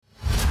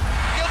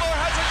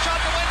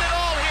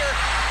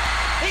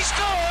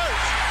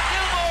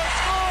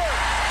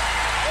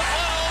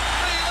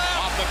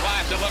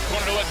the left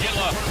corner to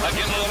Aginla.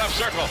 Aginla to the left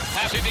circle.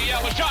 Passing to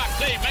Yell. A shot.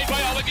 Save made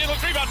by All. Aginla.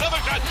 Rebound. Another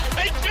shot.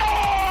 They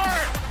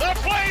score! The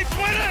Flames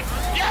win it!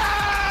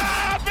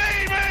 Yeah,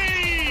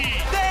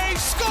 baby! They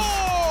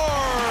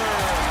score!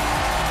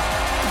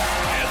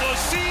 And the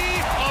sea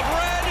of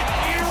red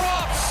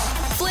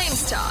erupts.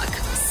 Flames Talk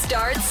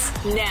starts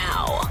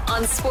now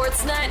on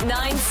Sportsnet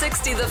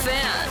 960 The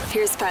Fan.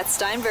 Here's Pat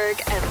Steinberg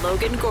and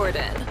Logan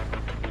Gordon.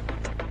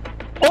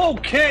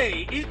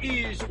 Okay, it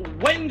is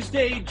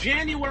Wednesday,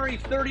 January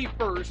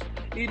 31st.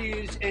 It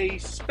is a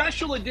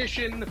special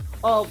edition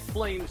of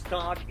Flames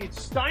Talk.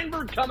 It's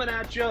Steinberg coming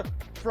at you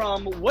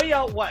from way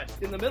out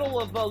west in the middle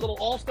of a little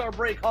all-star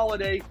break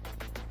holiday.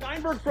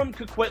 Steinberg from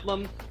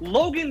Coquitlam,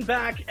 Logan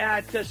back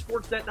at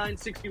Sportsnet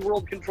 960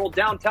 World Control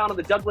downtown in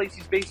the Doug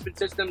Lacey's Basement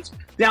Systems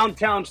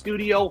downtown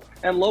studio.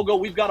 And Logo,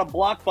 we've got a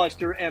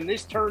blockbuster, and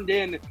this turned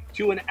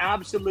into an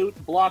absolute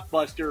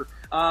blockbuster.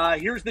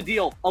 Here's the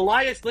deal.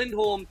 Elias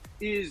Lindholm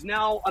is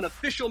now an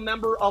official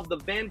member of the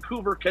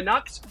Vancouver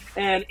Canucks,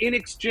 and in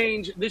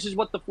exchange, this is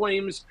what the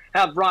Flames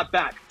have brought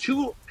back.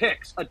 2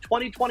 picks, a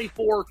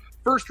 2024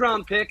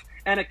 first-round pick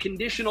and a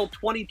conditional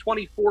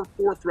 2024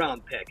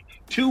 fourth-round pick.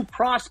 2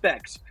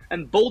 prospects,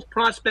 and both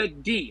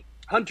prospect D,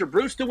 Hunter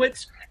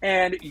Brustewitz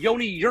and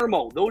Yoni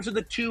Yermo. Those are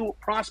the 2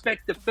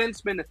 prospect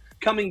defensemen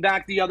coming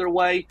back the other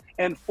way,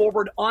 and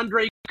forward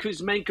Andrei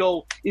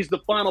Kuzmenko is the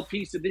final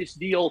piece of this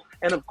deal,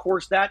 and of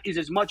course that is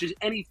as much as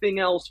anything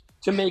else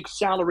to make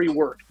salary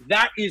work.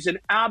 That is an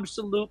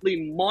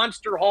absolutely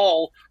monster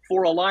haul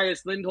for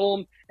Elias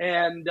Lindholm,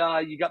 and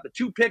you got the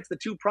 2 picks, the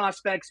 2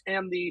 prospects,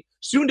 and the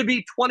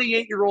soon-to-be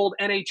 28-year-old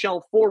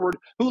NHL forward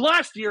who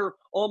last year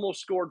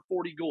almost scored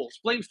 40 goals.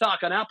 Flames Talk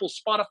on Apple,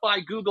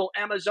 Spotify, Google,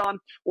 Amazon,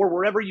 or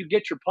wherever you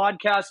get your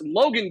podcasts.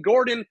 Logan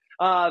Gordon,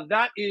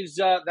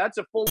 that's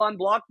a full-on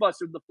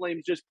blockbuster the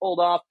Flames just pulled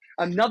off.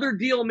 Another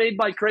deal made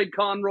by Craig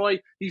Conroy.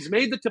 He's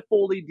made the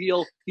Toffoli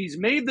deal. He's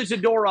made the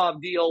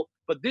Zadorov deal.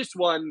 But this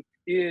one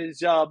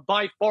is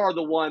by far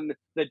the one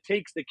that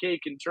takes the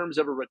cake in terms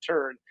of a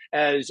return,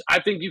 as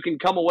I think you can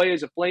come away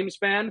as a Flames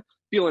fan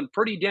feeling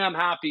pretty damn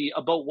happy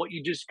about what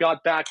you just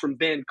got back from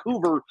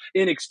Vancouver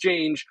in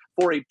exchange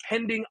for a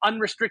pending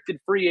unrestricted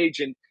free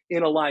agent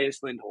in Elias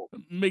Lindholm.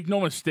 Make no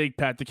mistake,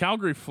 Pat, the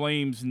Calgary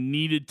Flames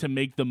needed to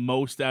make the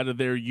most out of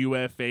their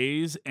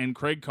UFAs, and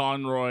Craig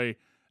Conroy,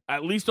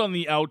 at least on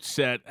the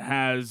outset,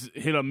 has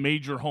hit a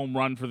major home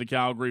run for the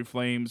Calgary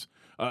Flames,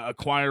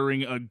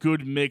 acquiring a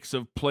good mix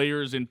of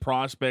players and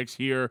prospects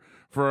here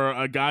for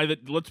a guy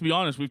that, let's be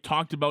honest, we've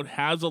talked about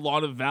has a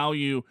lot of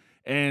value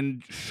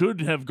and should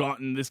have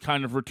gotten this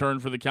kind of return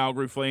for the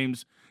Calgary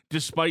Flames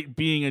despite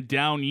being a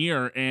down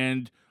year.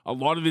 And a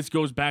lot of this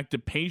goes back to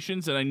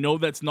patience, and I know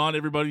that's not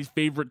everybody's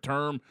favorite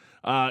term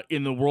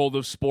in the world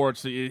of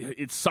sports.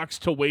 It sucks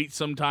to wait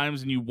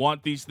sometimes, and you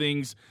want these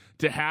things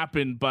to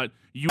happen, but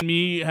you and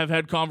me have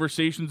had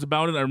conversations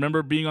about it. I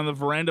remember being on the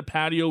veranda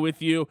patio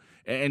with you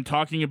and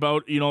talking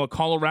about, a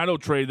Colorado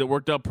trade that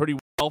worked out pretty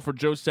well for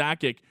Joe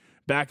Sakic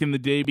back in the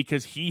day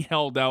because he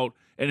held out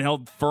and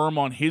held firm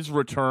on his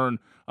return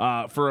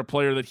for a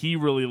player that he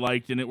really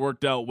liked, and it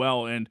worked out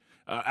well. And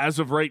as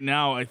of right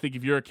now, I think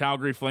if you're a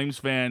Calgary Flames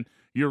fan,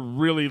 you're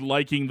really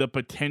liking the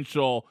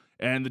potential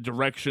and the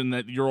direction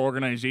that your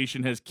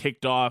organization has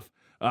kicked off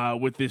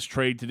with this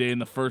trade today,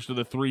 and the first of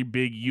the 3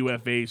 big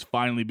UFAs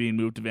finally being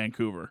moved to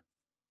Vancouver.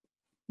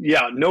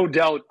 Yeah, no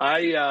doubt.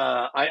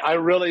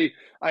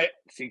 I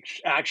think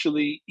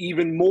actually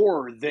even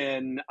more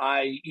than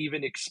I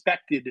even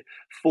expected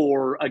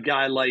for a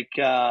guy like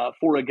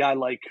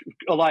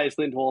Elias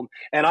Lindholm,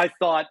 and I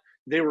thought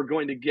they were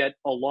going to get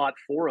a lot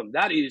for him.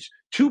 That is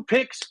 2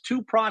 picks,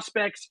 2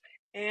 prospects,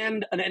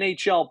 and an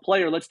NHL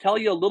player. Let's tell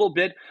you a little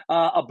bit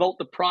about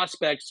the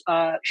prospects.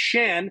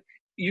 Shan,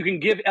 you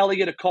can give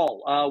Elliot a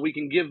call. We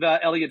can give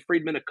Elliot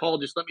Friedman a call.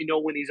 Just let me know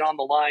when he's on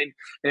the line,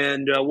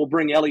 and we'll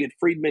bring Elliot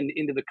Friedman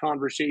into the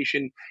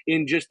conversation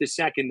in just a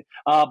second.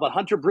 But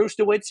Hunter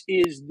Brustewitz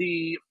is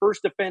the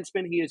first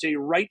defenseman. He is a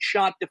right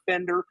shot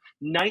defender,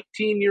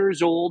 19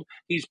 years old.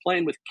 He's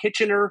playing with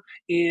Kitchener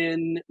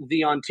in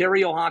the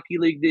Ontario Hockey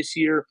League this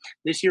year.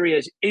 This year he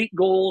has 8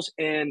 goals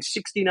and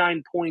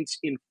 69 points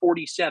in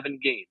 47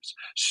 games.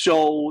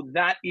 So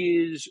that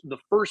is the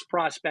first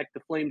prospect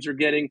the Flames are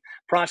getting.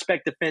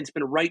 Prospect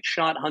defenseman, right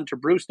shot Hunter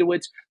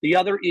Brustewitz. The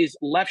other is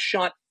left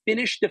shot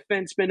Finnish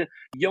defenseman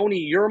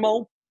Joni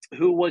Yermo,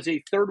 who was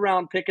a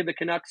 3rd-round pick of the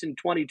Canucks in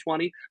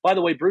 2020. By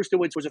the way,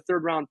 Brustewitz was a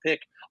 3rd-round pick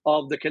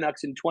of the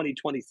Canucks in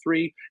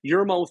 2023.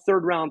 Yermo,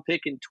 3rd-round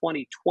pick in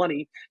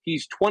 2020.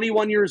 He's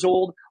 21 years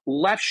old,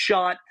 left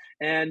shot,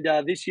 and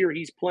this year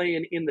he's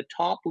playing in the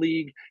top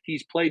league.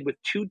 He's played with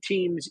 2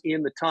 teams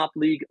in the top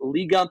league,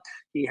 Liga.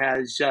 He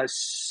has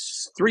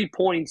 3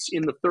 points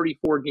in the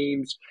 34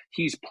 games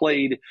he's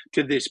played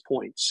to this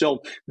point.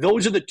 So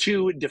those are the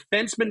 2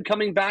 defensemen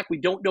coming back. We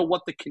don't know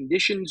what the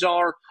conditions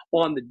are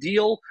on the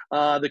deal.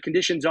 The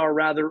conditions are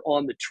rather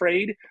on the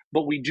trade,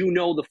 but we do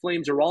know the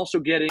Flames are also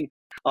getting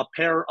a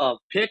pair of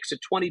picks, a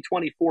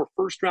 2024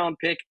 first-round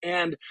pick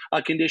and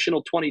a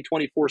conditional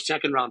 2024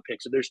 second-round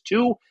pick. So there's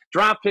 2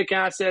 draft pick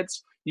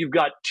assets. You've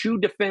got two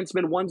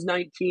defensemen, one's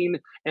 19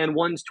 and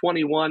one's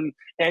 21,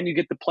 and you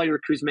get the player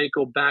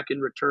Kuzmenko back in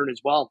return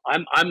as well.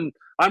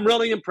 I'm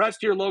really impressed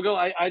here, Logo.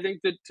 I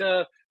think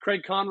that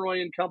Craig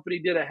Conroy and company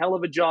did a hell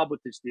of a job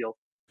with this deal.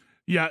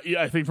 Yeah,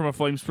 I think from a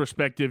Flames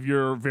perspective,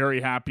 you're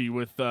very happy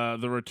with the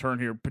return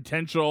here.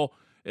 Potential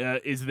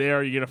is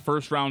there. You get a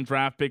first-round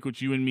draft pick,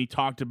 which you and me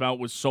talked about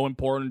was so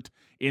important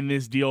in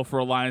this deal for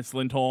Elias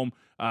Lindholm.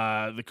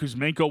 The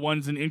Kuzmenko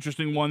one's an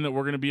interesting one that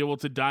we're going to be able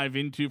to dive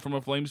into from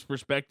a Flames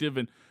perspective,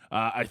 and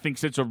I think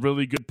sets a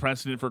really good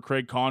precedent for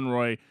Craig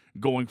Conroy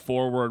going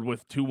forward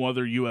with two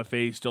other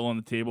UFAs still on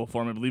the table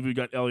for him. I believe we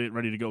got Elliot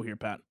ready to go here,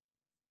 Pat.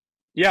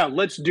 Yeah,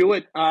 let's do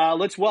it.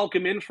 Let's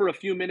welcome in for a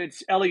few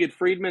minutes Elliot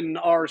Friedman,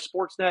 our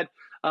Sportsnet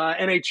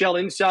NHL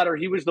insider.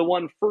 He was the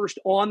one first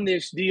on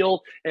this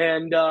deal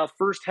and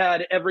first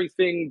had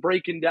everything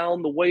breaking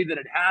down the way that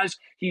it has.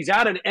 He's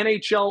at an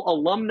NHL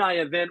alumni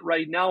event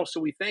right now, so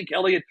we thank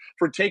Elliot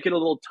for taking a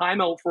little time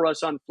out for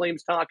us on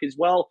Flames Talk as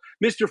well.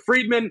 Mr.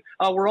 Friedman,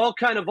 we're all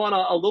kind of on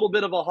a little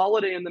bit of a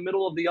holiday in the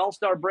middle of the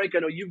All-Star break. I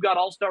know you've got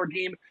All-Star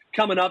game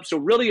coming up, so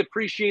really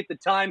appreciate the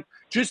time.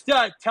 Just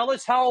tell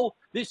us how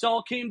this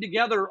all came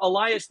together.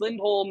 Elias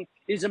Lindholm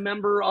is a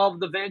member of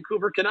the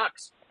Vancouver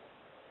Canucks.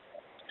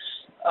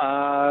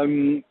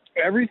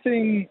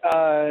 Everything,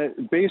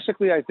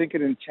 basically, I think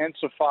it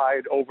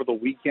intensified over the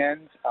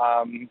weekend.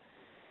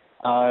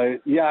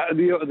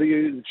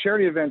 The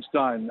charity event's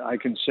done, I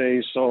can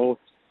say. So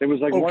it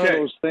was like one of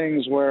those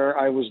things where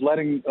I was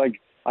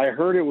I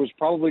heard it was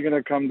probably going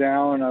to come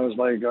down, and I was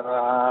like,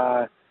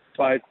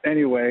 but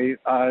anyway,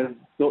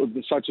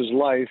 such is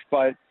life.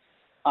 But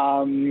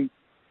I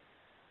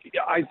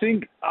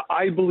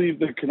believe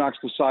the Canucks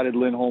decided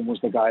Lindholm was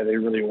the guy they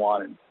really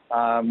wanted.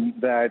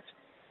 That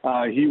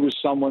he was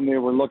someone they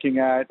were looking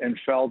at and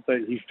felt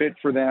that he fit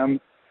for them.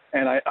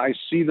 And I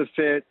see the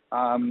fit.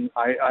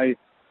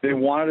 They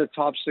wanted a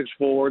top six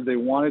forward. They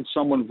wanted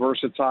someone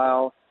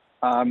versatile.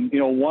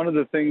 One of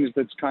the things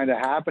that's kind of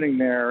happening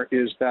there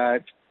is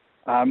that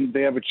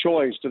they have a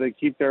choice. Do they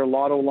keep their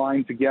lotto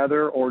line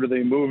together or do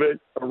they move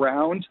it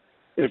around?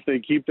 If they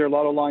keep their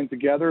lotto line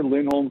together,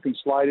 Lindholm can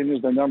slide in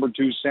as their number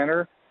two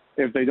center.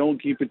 If they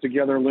don't keep it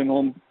together,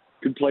 Lindholm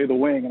could play the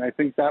wing. And I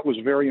think that was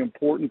very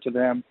important to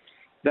them,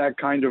 that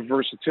kind of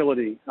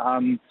versatility.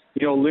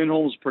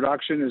 Lindholm's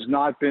production has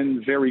not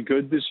been very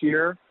good this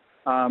year,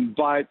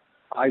 but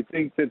I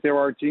think that there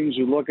are teams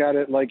who look at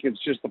it like it's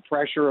just the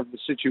pressure of the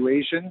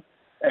situation,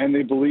 and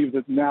they believe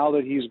that now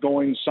that he's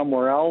going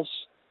somewhere else,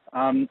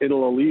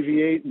 it'll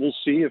alleviate. We'll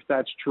see if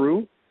that's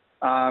true.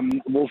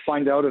 We'll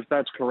find out if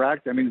that's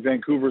correct. I mean,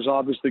 Vancouver's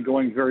obviously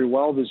going very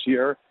well this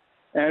year.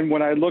 And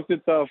when I looked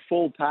at the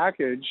full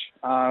package,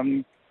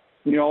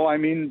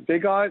 they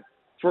got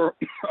for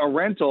a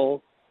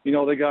rental,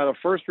 they got a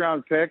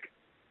first-round pick.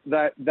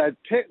 That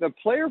pick, the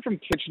player from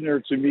Kitchener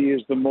to me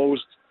is the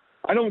most.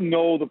 I don't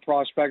know the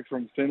prospect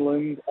from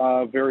Finland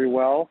very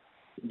well,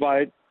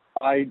 but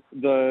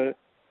the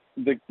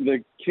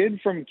kid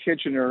from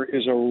Kitchener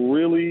is a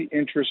really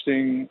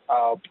interesting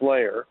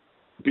player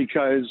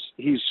because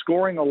he's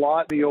scoring a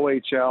lot in the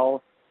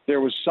OHL. There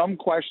was some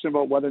question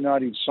about whether or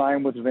not he'd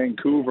sign with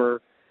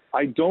Vancouver.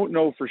 I don't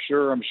know for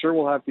sure. I'm sure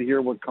we'll have to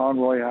hear what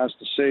Conroy has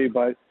to say,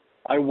 but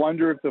I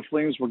wonder if the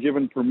Flames were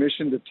given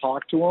permission to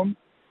talk to him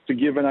to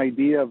give an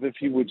idea of if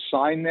he would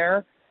sign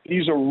there.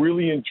 He's a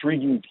really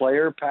intriguing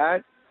player,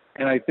 Pat,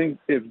 and I think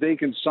if they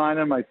can sign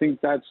him, I think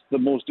that's the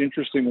most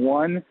interesting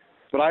one.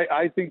 But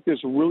I think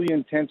this really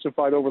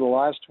intensified over the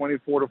last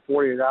 24 to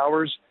 48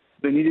 hours.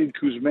 They needed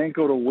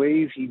Kuzmenko to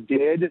wave. He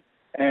did,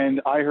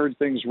 and I heard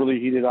things really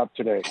heated up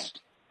today.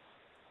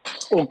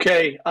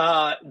 Okay.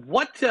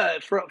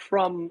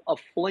 From a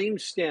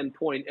Flames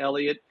standpoint,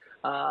 Elliot,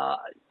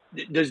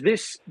 does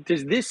this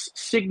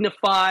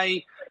signify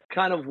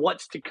kind of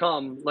what's to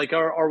come? Like,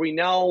 are we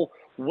now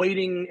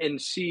waiting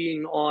and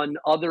seeing on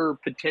other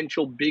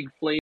potential big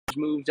Flames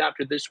moves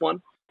after this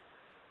one?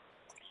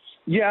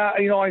 Yeah,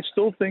 I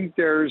still think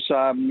there's,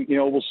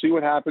 we'll see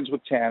what happens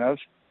with Tanev.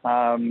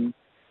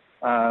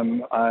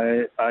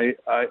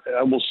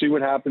 We'll see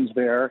what happens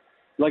there.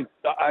 Like,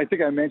 I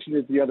think I mentioned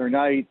it the other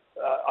night.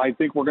 I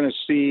think we're going to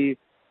see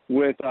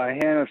with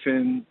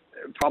Hanifin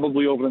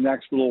probably over the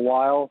next little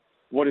while,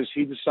 what does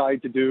he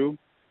decide to do?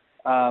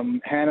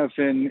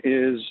 Hanifin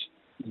is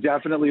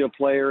definitely a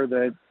player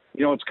that,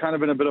 it's kind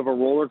of been a bit of a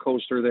roller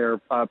coaster there,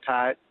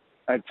 Pat.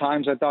 At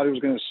times I thought he was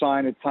going to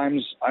sign. At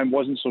times I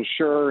wasn't so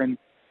sure, and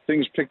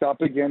things picked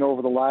up again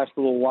over the last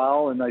little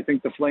while. And I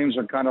think the Flames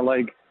are kind of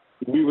like,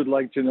 we would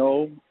like to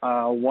know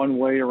one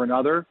way or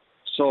another.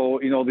 So,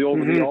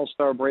 the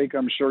All-Star break,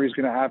 I'm sure he's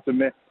going to have to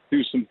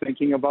do some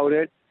thinking about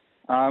it.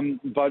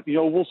 But,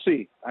 we'll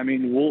see. I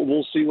mean,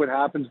 we'll see what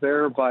happens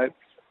there. But,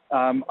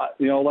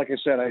 like I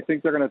said, I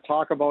think they're going to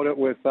talk about it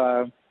with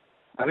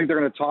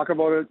continue to talk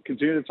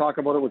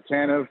about it with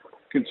Tanev,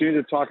 continue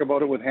to talk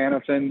about it with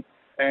Hanifin.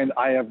 And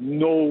I have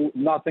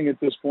nothing at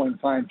this point in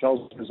time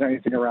tells us there's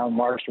anything around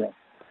Markstrom.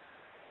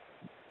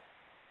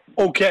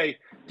 Okay.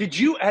 Had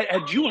you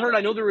heard?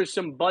 I know there was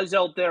some buzz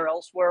out there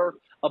elsewhere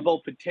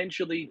about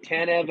potentially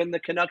Tanev and the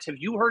Canucks. Have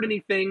you heard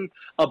anything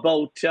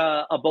about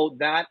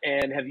that?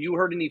 And have you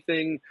heard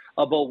anything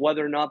about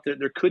whether or not there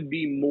could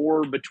be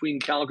more between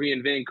Calgary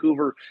and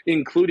Vancouver,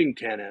 including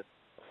Tanev?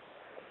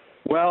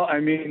 Well, I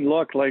mean,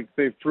 look, like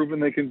they've proven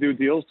they can do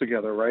deals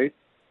together, right?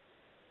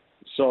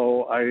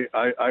 So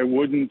I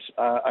wouldn't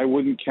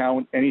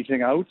count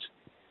anything out.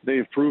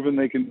 They've proven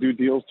they can do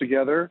deals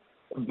together,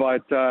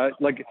 but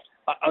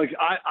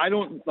I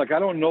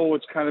don't know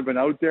what's kind of been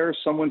out there.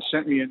 Someone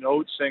sent me a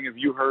note saying, "Have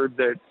you heard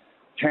that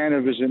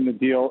Tanev is in the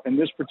deal?" In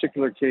this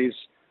particular case,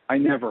 I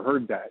never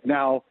heard that.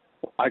 Now,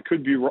 I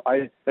could be.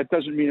 That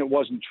doesn't mean it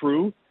wasn't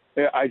true.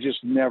 I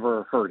just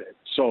never heard it.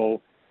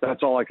 So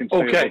that's all I can say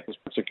about this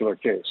particular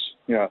case.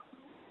 Yeah.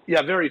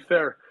 Yeah, very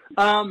fair.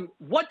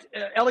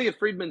 Elliot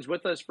Friedman's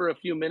with us for a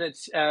few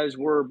minutes as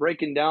we're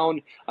breaking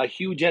down a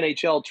huge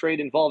NHL trade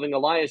involving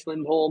Elias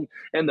Lindholm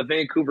and the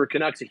Vancouver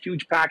Canucks. A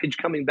huge package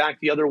coming back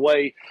the other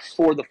way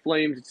for the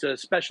Flames. It's a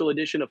special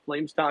edition of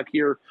Flames Talk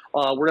here,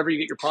 wherever you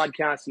get your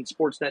podcasts and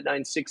Sportsnet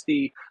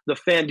 960. The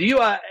Fan. Do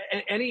you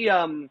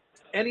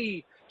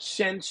any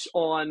sense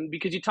on,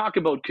 because you talk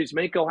about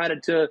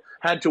Kuzmenko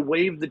had to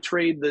waive the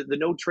trade, the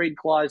no trade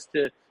clause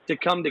to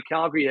come to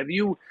Calgary. Have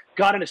you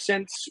gotten a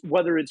sense,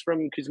 whether it's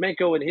from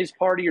Kuzmenko and his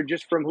party or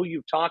just from who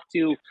you've talked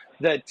to,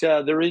 that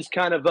there is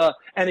kind of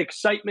an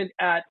excitement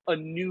at a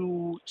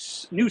new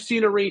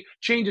scenery,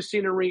 change of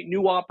scenery,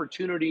 new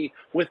opportunity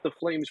with the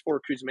Flames for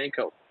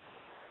Kuzmenko?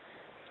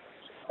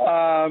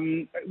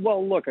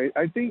 Well, look,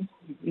 I think,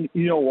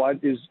 you know what,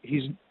 is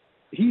he's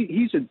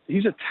a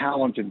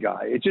talented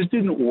guy. It just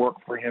didn't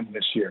work for him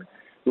this year.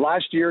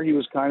 Last year, he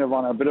was kind of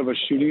on a bit of a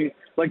shooting,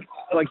 like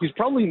he's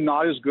probably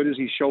not as good as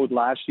he showed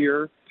last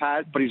year,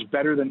 Pat, but he's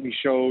better than he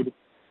showed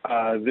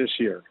this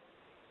year.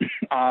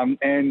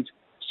 And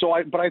so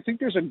but I think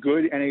there's a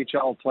good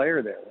NHL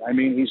player there. I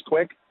mean, he's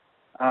quick.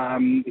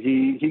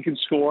 He can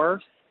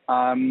score.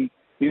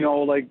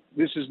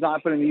 This has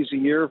not been an easy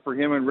year for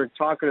him and Rick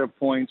Tocchet at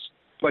points,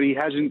 but he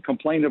hasn't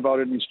complained about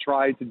it and he's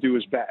tried to do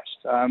his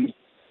best. I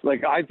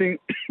think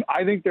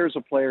there's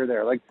a player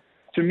there. Like,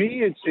 to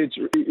me, it's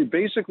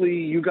basically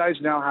you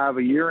guys now have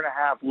a year and a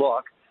half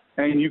look,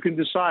 and you can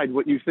decide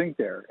what you think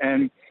there.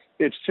 And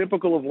it's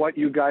typical of what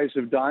you guys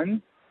have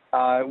done,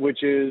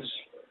 which is,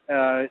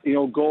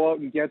 go out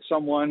and get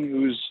someone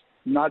who's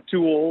not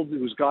too old,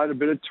 who's got a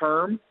bit of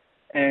term,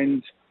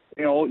 and,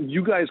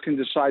 you guys can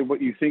decide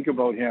what you think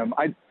about him.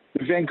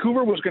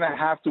 Vancouver was going to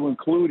have to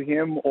include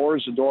him or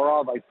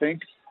Zadorov, I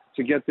think,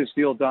 to get this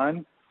deal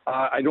done.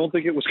 I don't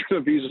think it was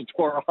going to be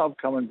Zadorov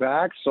coming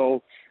back,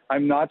 so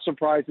I'm not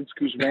surprised it's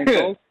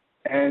Kuzmenko.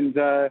 And,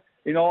 I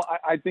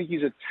think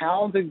he's a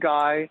talented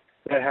guy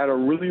that had a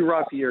really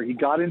rough year. He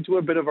got into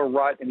a bit of a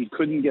rut, and he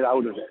couldn't get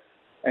out of it.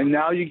 And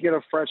now you get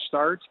a fresh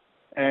start.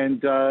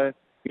 And,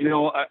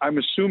 I'm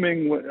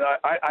assuming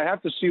I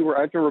have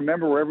to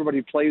remember where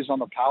everybody plays on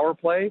the power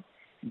play.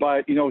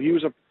 But,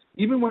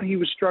 even when he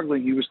was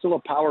struggling, he was still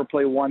a power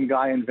play one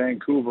guy in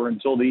Vancouver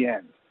until the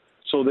end.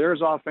 So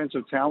there's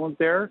offensive talent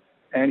there,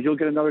 and he'll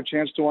get another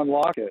chance to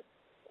unlock it.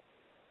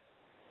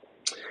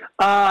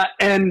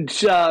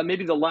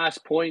 Maybe the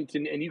last point,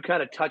 and you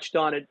kind of touched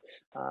on it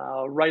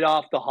right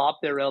off the hop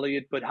there,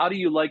 Elliot, but how do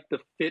you like the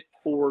fit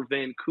for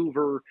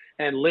Vancouver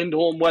and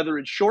Lindholm, whether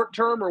it's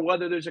short-term or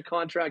whether there's a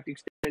contract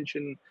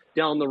extension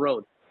down the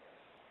road?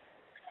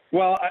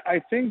 Well, I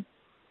think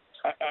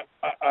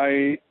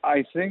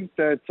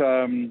this.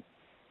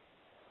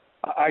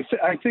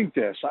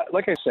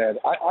 Like I said,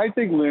 I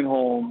think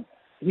Lindholm,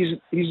 he's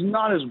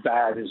not as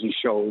bad as he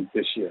showed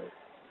this year.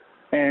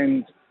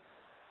 And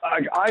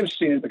I've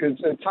seen it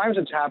because at times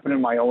it's happened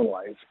in my own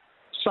life.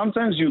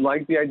 Sometimes you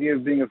like the idea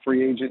of being a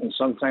free agent and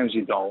sometimes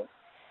you don't.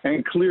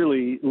 And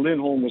clearly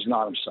Lindholm was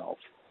not himself.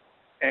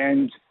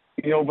 And,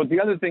 but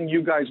the other thing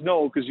you guys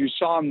know, because you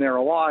saw him there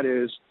a lot,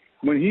 is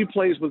when he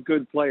plays with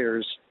good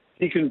players,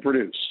 he can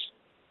produce.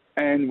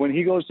 And when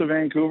he goes to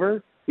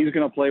Vancouver, he's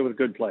going to play with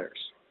good players.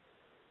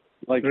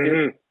 He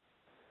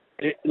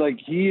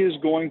is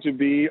going to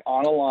be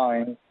on a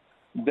line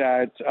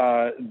that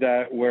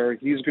where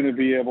he's going to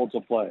be able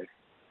to play.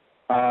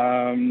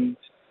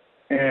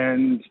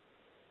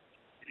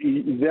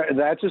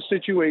 That's a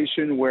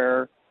situation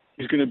where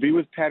he's going to be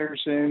with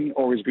Pettersson,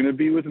 or he's going to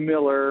be with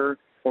Miller,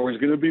 or he's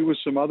going to be with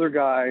some other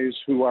guys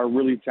who are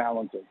really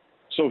talented.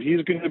 So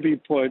he's going to be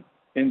put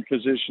in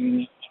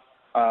position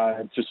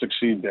to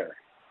succeed there.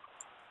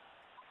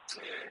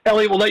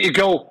 Elliot, we'll let you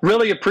go.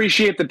 Really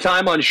appreciate the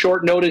time on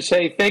short notice.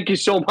 Hey, thank you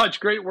so much.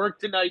 Great work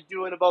tonight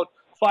doing about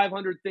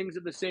 500 things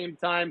at the same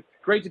time.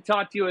 Great to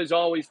talk to you as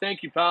always.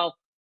 Thank you, pal.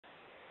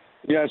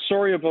 Yeah,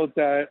 sorry about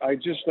that. I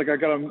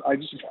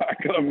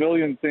got a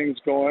million things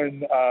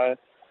going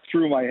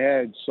through my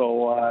head.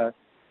 So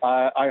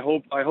I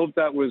hope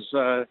that was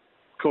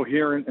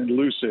coherent and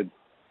lucid.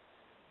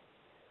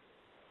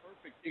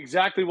 Perfect.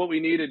 Exactly what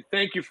we needed.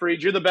 Thank you,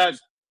 Fried. You're the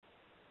best.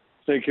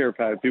 Take care,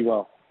 Pat. Be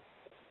well.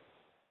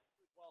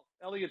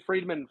 Elliot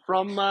Friedman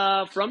from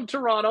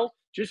Toronto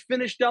just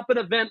finished up an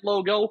event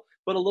logo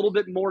but a little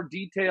bit more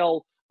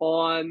detail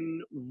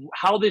on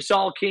how this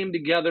all came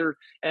together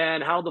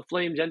and how the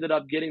Flames ended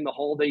up getting the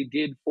haul they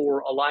did for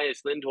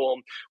Elias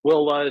Lindholm.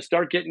 We'll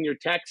start getting your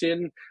texts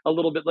in a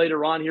little bit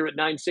later on here at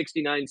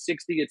 960.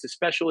 It's a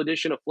special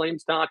edition of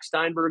Flames Talk.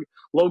 Steinberg,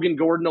 Logan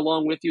Gordon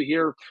along with you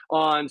here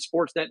on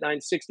Sportsnet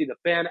 960 The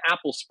Fan,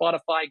 Apple,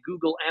 Spotify,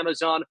 Google,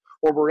 Amazon,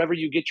 or wherever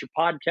you get your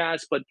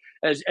podcasts. But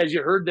as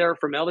you heard there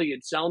from Elliot,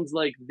 it sounds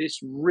like this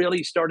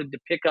really started to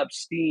pick up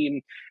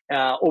steam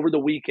over the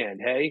weekend,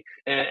 hey?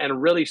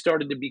 And really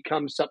started to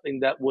become something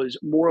that was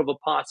more of a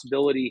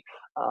possibility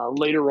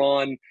later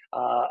on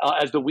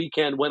as the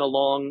weekend went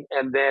along.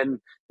 And then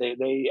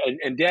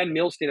and Dan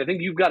Milstein, I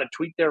think you've got a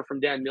tweet there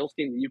from Dan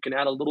Milstein that you can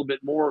add a little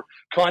bit more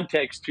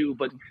context to,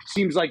 but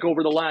seems like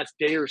over the last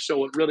day or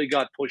so, it really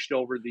got pushed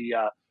over the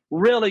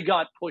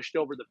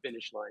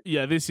finish line.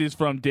 Yeah, this is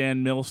from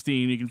Dan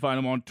Milstein. You can find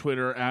him on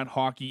Twitter at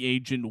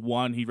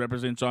HockeyAgent1. He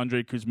represents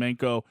Andrei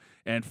Kuzmenko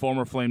and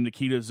former Flame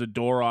Nikita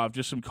Zadorov.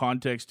 Just some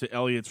context to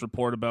Elliot's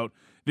report about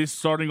this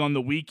starting on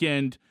the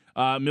weekend.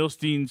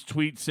 Milstein's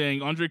tweet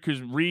saying, Andrei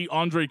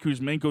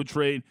Kuzmenko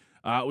trade.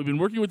 We've been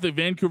working with the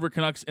Vancouver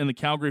Canucks and the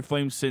Calgary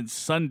Flames since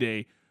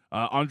Sunday.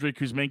 Andrei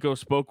Kuzmenko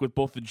spoke with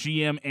both the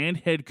GM and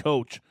head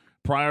coach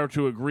prior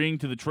to agreeing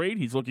to the trade.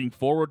 He's looking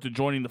forward to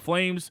joining the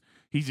Flames.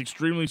 He's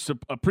extremely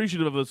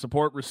appreciative of the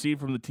support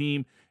received from the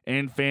team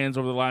and fans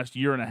over the last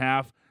year and a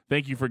half.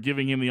 Thank you for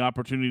giving him the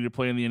opportunity to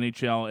play in the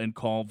NHL and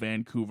call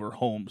Vancouver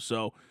home.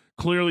 So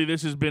clearly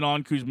this has been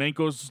on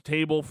Kuzmenko's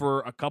table for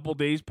a couple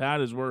days,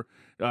 Pat, as we're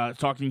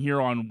talking here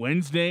on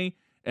Wednesday,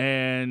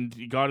 and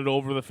he got it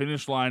over the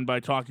finish line by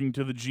talking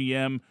to the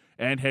GM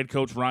and head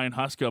coach Ryan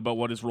Huska about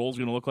what his role is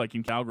going to look like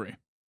in Calgary.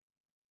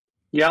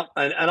 Yeah,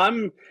 and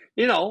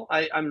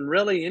I'm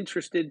really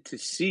interested to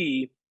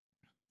see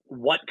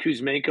what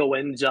Kuzmenko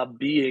ends up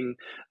being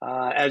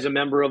as a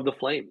member of the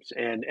Flames.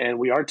 And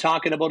we are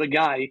talking about a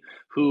guy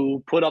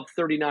who put up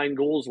 39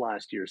 goals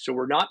last year. So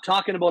we're not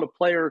talking about a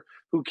player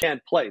who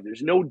can't play.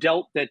 There's no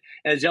doubt that,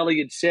 as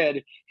Elliot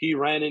said, he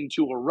ran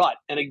into a rut.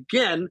 And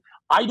again,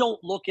 I don't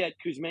look at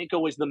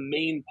Kuzmenko as the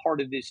main part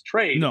of this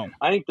trade. No.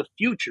 I think the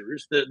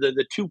futures,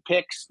 the two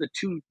picks, the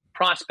two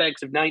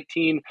prospects of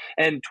 19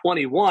 and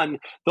 21,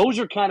 those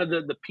are kind of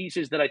the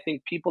pieces that I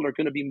think people are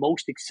going to be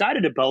most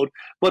excited about.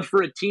 But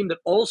for a team that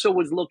also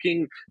was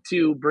looking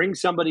to bring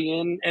somebody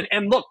in,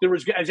 and look, there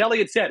was, as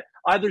Elliot said,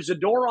 either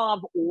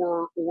Zadorov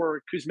or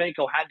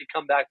Kuzmenko had to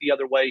come back the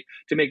other way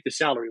to make the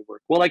salary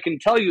work. Well, I can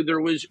tell you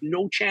there was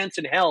no chance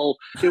in hell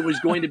it was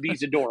going to be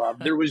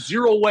Zadorov. There was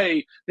zero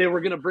way they were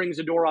going to bring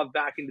Zadorov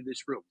back into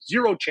this room.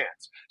 Zero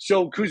chance.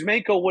 So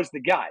Kuzmenko was the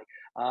guy.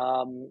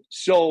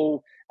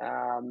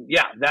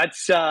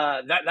 That's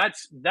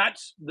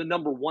the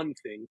number one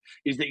thing,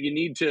 is that you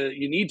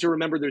need to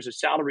remember there's a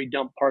salary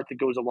dump part that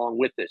goes along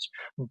with this.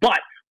 But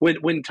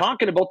when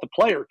talking about the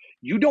player,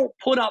 you don't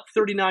put up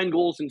 39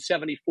 goals and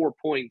 74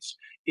 points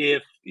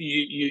if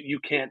you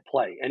can't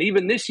play. And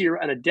even this year,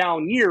 on a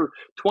down year,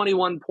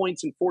 21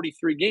 points in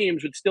 43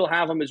 games would still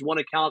have him as one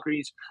of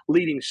Calgary's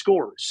leading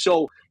scorers.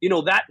 So,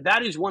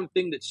 that is one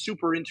thing that's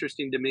super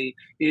interesting to me,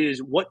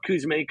 is what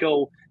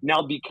Kuzmenko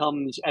now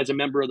becomes as a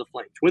member of the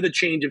Flames, with a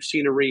change of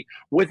scenery,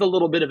 with a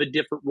little bit of a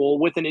different role,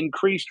 with an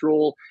increased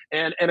role,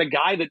 and a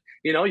guy that,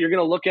 you're going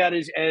to look at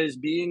as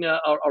being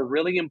a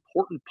really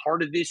important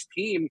part of this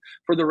team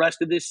for the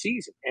rest of this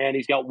season. And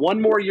he's got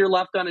one more year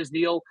left on his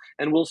deal,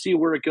 and we'll see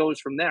where it goes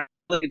from there.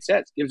 Like it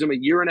says, gives them a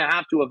year and a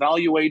half to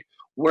evaluate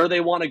where they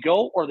want to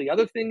go. Or the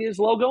other thing is,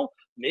 Logo,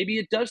 maybe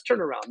it does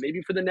turn around.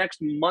 Maybe for the next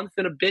month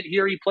and a bit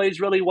here, he plays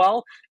really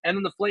well, and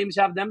then the Flames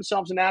have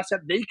themselves an asset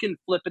they can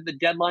flip at the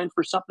deadline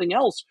for something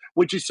else,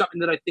 which is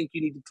something that I think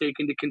you need to take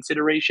into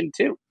consideration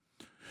too.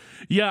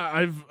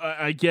 Yeah,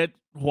 I get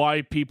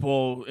why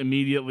people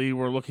immediately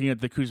were looking at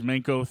the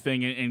Kuzmenko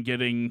thing and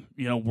getting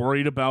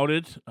worried about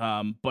it.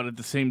 But at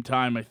the same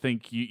time, I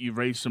think you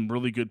raised some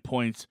really good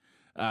points.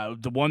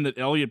 The one that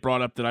Elliot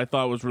brought up that I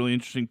thought was really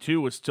interesting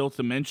too was still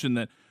to mention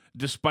that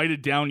despite a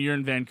down year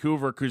in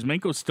Vancouver,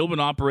 Kuzmenko's still been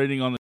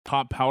operating on the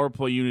top power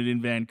play unit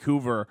in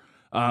Vancouver.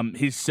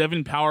 His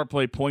 7 power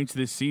play points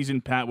this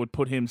season, Pat, would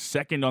put him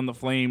second on the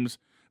Flames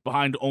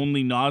behind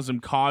only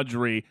Nazem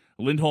Kadri.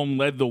 Lindholm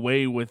led the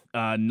way with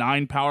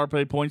 9 power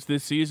play points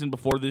this season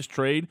before this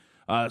trade.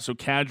 So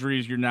Kadri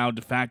is your now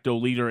de facto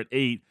leader at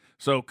 8.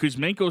 So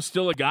Kuzmenko's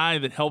still a guy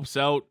that helps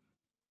out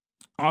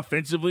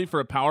offensively for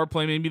a power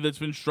play maybe that's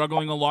been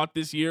struggling a lot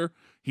this year.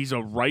 He's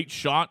a right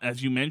shot,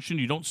 as you mentioned.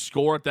 You don't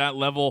score at that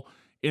level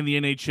in the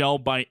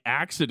NHL by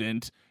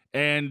accident.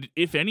 And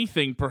if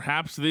anything,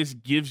 perhaps this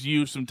gives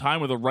you some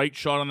time with a right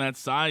shot on that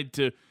side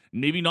to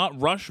maybe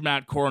not rush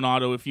Matt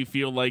Coronado if you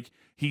feel like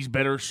he's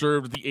better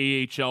served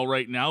the AHL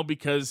right now,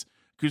 because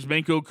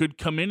Kuzmenko could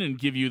come in and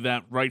give you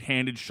that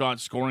right-handed shot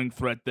scoring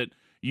threat that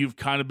you've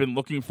kind of been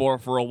looking for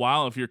a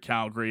while if you're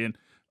Calgary. And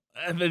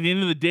at the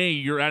end of the day,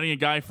 you're adding a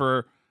guy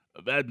for,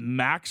 at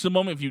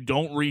maximum, if you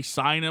don't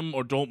re-sign him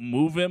or don't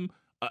move him,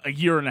 a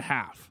year and a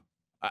half.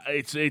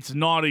 It's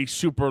not a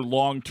super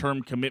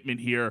long-term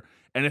commitment here.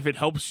 And if it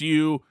helps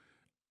you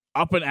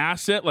up an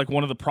asset like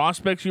one of the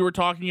prospects you were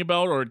talking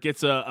about, or it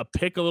gets a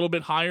pick a little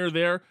bit higher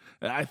there,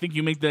 I think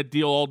you make that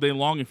deal all day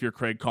long if you're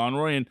Craig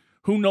Conroy. And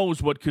who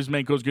knows what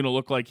Kuzmenko's going to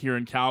look like here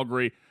in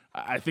Calgary.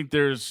 I think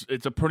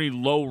it's a pretty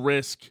low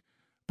risk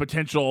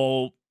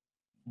potential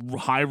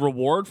high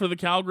reward for the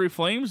Calgary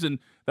Flames, and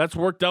that's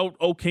worked out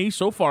okay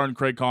so far in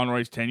Craig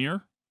Conroy's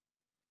tenure.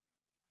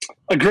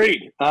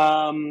 Agreed.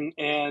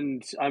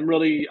 And I'm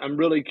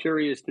really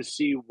curious to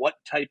see what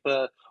type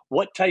of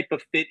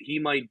fit he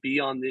might be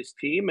on this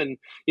team. And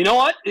you know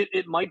what?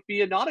 It might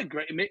be not a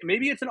great,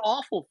 maybe it's an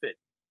awful fit.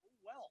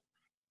 Well,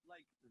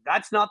 like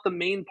that's not the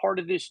main part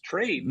of this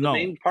trade. The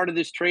main part of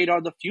this trade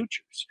are the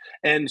futures.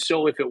 And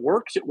so if it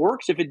works, it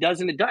works. If it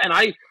doesn't, it does. And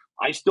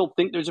I still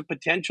think there's a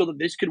potential that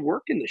this could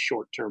work in the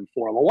short term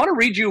for him. I want to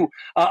read you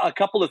a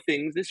couple of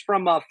things. This is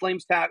from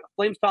Flames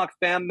Talk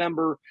fan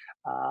member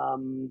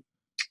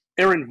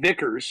Aaron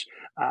Vickers.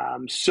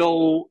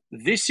 So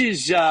this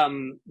is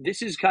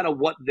kind of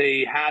what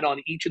they had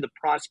on each of the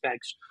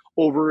prospects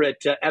over at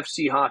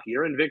FC Hockey.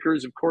 Aaron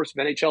Vickers, of course,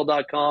 of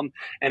NHL.com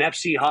and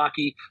FC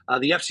Hockey,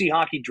 the FC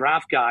Hockey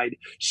Draft Guide.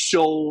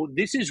 So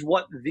this is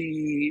what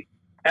the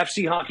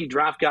FC Hockey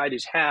Draft Guide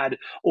has had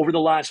over the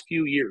last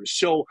few years.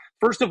 So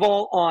first of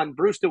all, on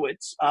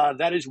Brustowitz,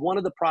 that is one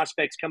of the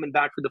prospects coming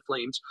back for the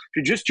Flames. If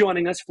you're just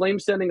joining us,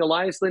 Flames sending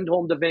Elias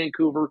Lindholm to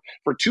Vancouver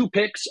for 2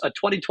 picks, a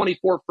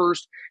 2024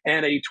 first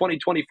and a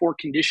 2024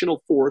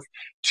 conditional fourth.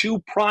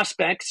 2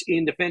 prospects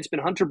in defenseman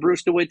Hunter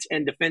Brustowitz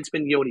and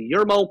defenseman Yoni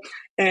Yermo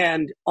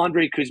and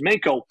Andrei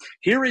Kuzmenko.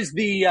 Here is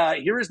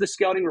the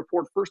scouting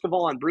report, first of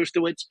all, on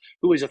Brustowitz,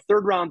 who is a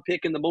 3rd-round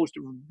pick in the most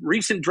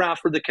recent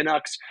draft for the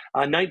Canucks,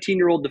 a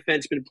 19-year-old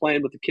defenseman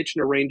playing with the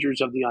Kitchener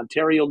Rangers of the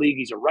Ontario League.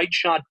 He's a right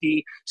shot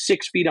D,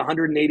 6 feet,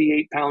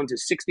 188 pounds,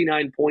 has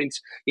 69 points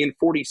in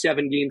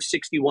 47 games.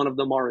 61 of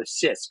them are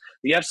assists.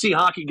 The FC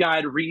Hockey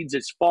Guide reads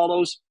as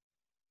follows.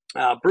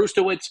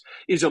 Brustowitz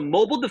is a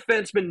mobile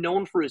defenseman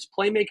known for his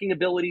playmaking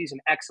abilities and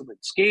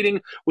excellent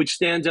skating, which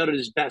stands out as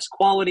his best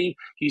quality.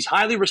 He's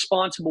highly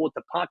responsible with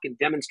the puck and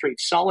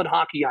demonstrates solid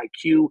hockey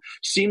IQ,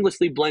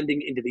 seamlessly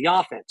blending into the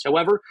offense.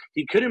 However,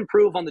 he could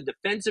improve on the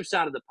defensive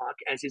side of the puck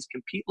as his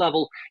compete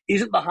level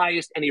isn't the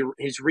highest and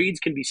his reads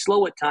can be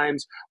slow at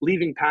times,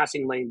 leaving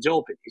passing lanes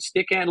open. His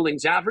stick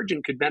handling's average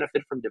and could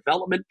benefit from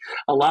development,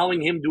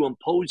 allowing him to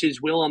impose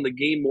his will on the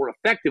game more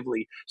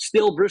effectively.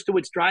 Still,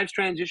 Brustowitz drives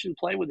transition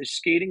play with his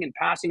skating and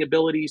passing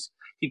abilities.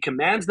 He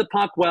commands the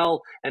puck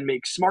well and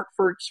makes smart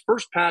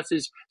first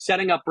passes,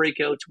 setting up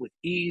breakouts with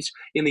ease.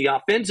 In the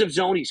offensive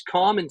zone, he's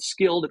calm and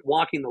skilled at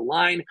walking the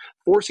line,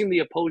 forcing the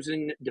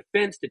opposing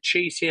defense to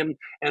chase him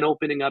and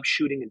opening up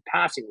shooting and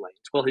passing lanes.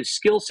 Well, his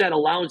skill set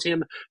allows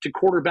him to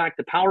quarterback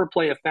the power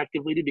play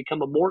effectively to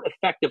become a more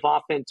effective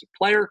offensive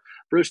player.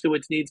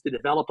 Brustowitz needs to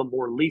develop a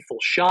more lethal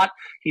shot.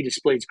 He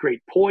displays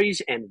great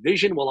poise and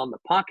vision while on the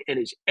puck, and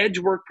his edge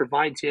work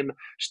provides him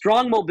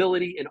strong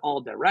mobility in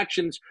all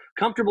directions.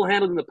 Comfortable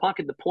handling the puck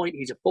at the point,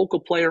 he's a focal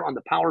player on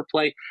the power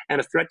play and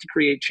a threat to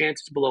create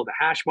chances below the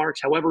hash marks.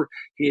 However,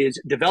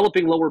 his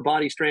developing lower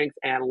body strength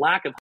and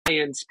lack of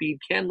high-end speed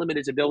can limit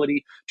his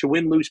ability to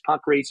win loose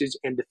puck races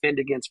and defend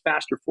against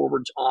faster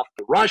forwards off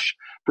the rush.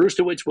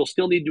 Brustowitz will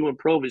still need to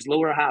improve his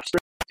lower half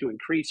strength to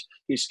increase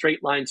his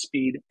straight line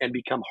speed and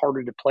become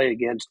harder to play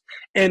against.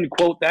 End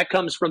quote. That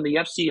comes from the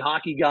FC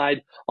Hockey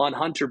Guide on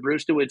Hunter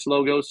Brustowitz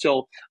logo.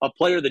 So a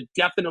player that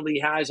definitely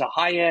has a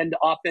high-end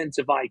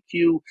offensive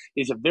IQ,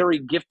 is a very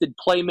gifted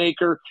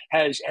playmaker,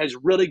 has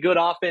really good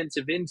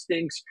offensive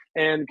instincts,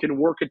 and can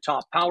work a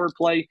top power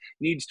play,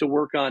 needs to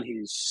work on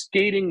his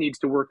skating, needs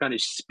to work on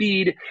his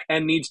speed,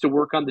 and needs to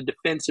work on the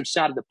defensive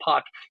side of the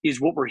puck,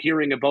 is what we're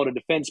hearing about a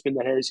defenseman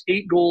that has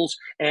 8 goals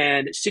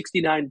and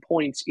 69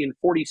 points in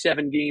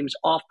 47 games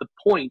off the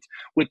point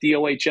with the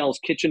OHL's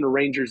Kitchener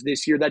Rangers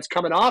this year. That's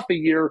coming off a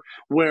year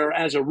where,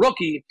 as a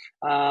rookie,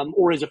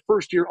 or as a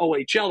first-year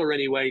OHLer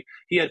anyway,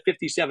 he had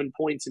 57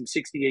 points in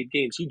 68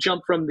 games. He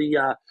jumped from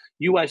the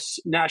U.S.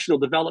 National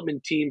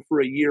Development Team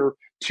for a year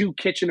to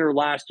Kitchener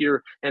last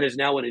year and is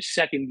now in his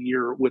 2nd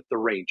year with the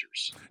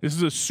Rangers. This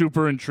is a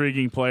super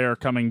intriguing player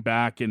coming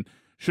back, and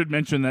should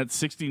mention that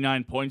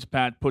 69 points,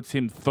 Pat, puts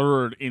him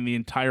 3rd in the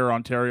entire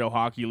Ontario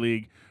Hockey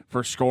League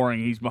for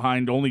scoring. He's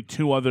behind only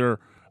 2 other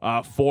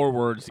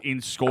forwards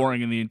in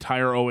scoring in the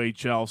entire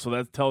OHL. So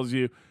that tells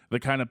you the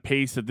kind of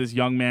pace that this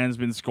young man's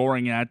been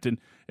scoring at, and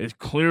is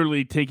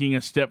clearly taking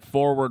a step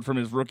forward from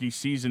his rookie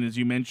season, as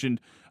you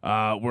mentioned,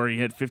 where he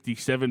had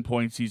 57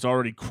 points. He's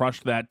already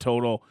crushed that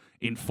total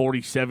in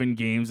 47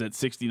 games at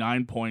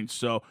 69 points.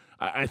 So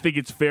I think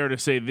it's fair to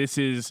say this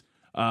is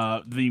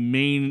the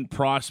main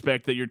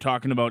prospect that you're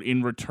talking about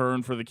in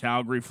return for the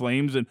Calgary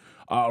Flames. And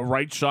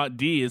right shot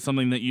D is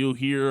something that you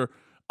hear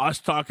us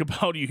talk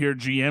about, you hear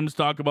GMs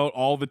talk about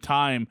all the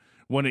time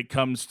when it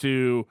comes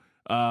to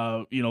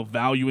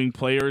valuing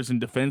players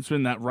and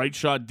defensemen. That right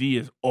shot D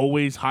is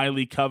always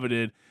highly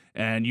coveted,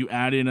 and you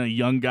add in a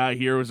young guy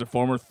here who's a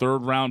former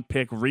 3rd-round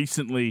pick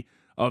recently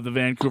of the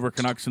Vancouver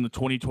Canucks in the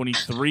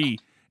 2023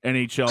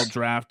 NHL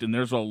draft, and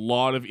there's a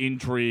lot of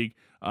intrigue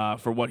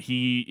for what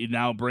he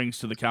now brings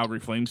to the Calgary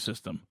Flames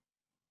system.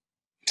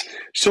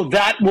 So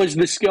that was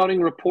the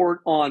scouting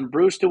report on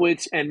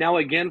Brustowitz. And now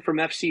again from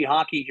FC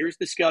Hockey, here's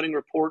the scouting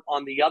report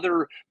on the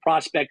other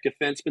prospect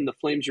defenseman the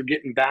Flames are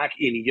getting back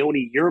in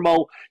Joni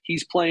Jurmo.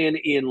 He's playing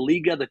in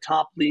Liga, the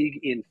top league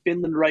in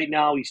Finland right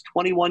now. He's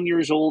 21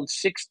 years old,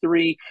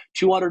 6'3",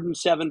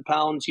 207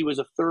 pounds. He was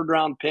a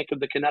third-round pick of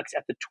the Canucks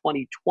at the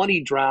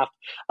 2020 draft.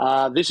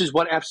 This is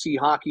what FC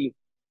Hockey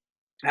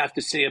have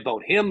to say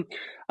about him.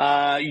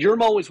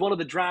 Jurmo is one of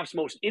the draft's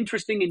most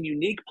interesting and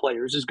unique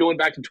players, is going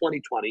back to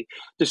 2020.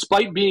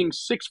 Despite being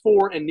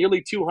 6'4" and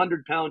nearly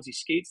 200 pounds, he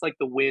skates like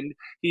the wind.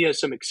 He has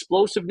some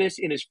explosiveness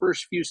in his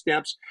first few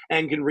steps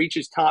and can reach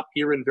his top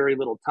gear in very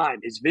little time.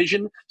 His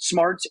vision,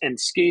 smarts, and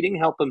skating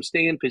help him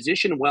stay in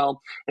position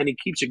well, and he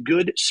keeps a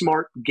good,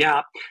 smart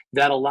gap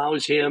that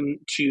allows him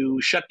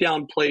to shut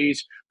down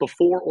plays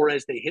before or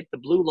as they hit the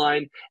blue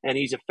line, and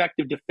he's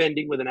effective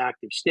defending with an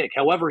active stick.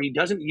 However, he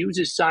doesn't use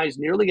his size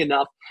nearly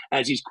enough,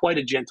 as he's quite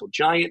a gentle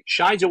giant,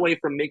 shies away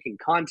from making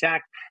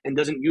contact, and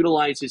doesn't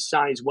utilize his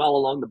size well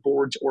along the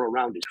boards or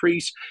around his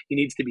crease. He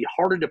needs to be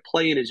harder to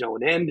play in his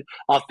own end.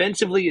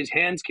 Offensively, his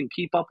hands can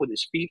keep up with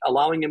his feet,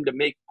 allowing him to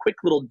make quick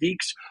little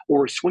dekes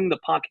or swing the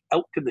puck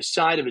out to the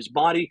side of his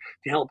body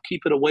to help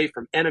keep it away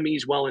from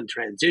enemies while in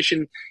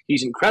transition.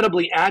 He's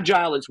incredibly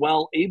agile as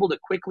well, able to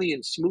quickly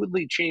and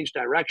smoothly change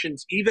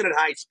directions, even at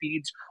high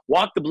speeds,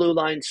 walk the blue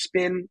line,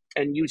 spin,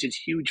 and use his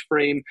huge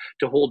frame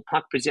to hold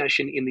puck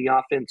possession in the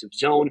offensive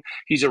zone.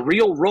 He's a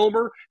real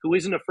roamer who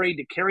isn't afraid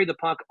to carry the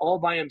puck all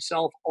by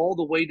himself all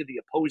the way to the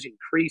opposing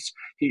crease.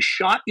 His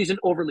shot isn't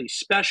overly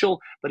special,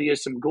 but he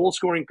has some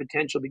goal-scoring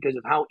potential because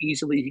of how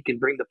easily he can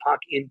bring the puck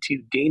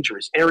into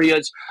dangerous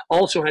areas.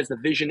 Also has the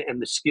vision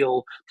and the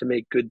skill to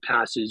make good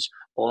passes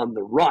on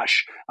the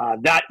rush.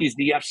 That is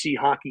the FC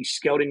Hockey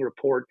scouting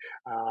report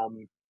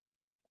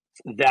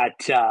that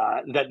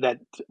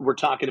we're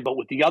talking about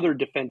with the other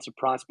defensive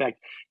prospect,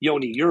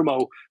 Joni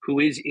Jurmo, who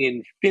is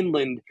in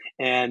Finland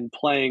and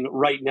playing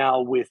right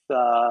now with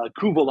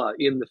Kouvola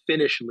in the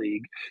Finnish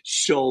league.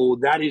 So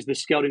that is the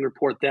scouting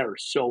report there.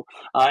 So,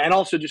 and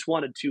also just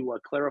wanted to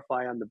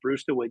clarify on the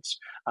Brustowitz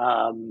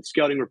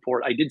scouting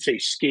report, I did say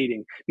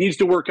skating. Needs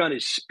to work on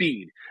his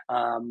speed.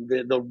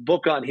 The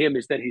book on him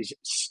is that his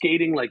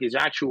skating, like his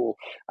actual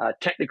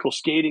technical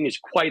skating, is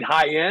quite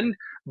high end,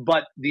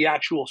 but the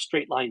actual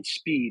straight line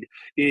speed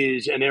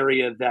is an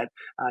area that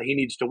he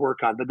needs to work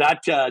on. But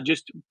that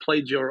just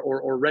played you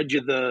or read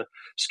you the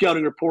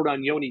scouting report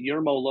on Joni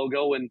Jurmo,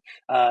 logo, and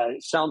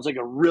sounds like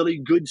a really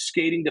good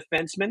skating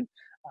defenseman.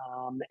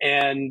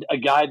 And a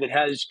guy that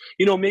has,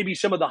 maybe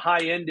some of the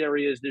high end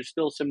areas, there's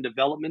still some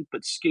development,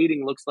 but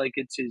skating looks like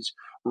it's his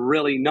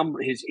really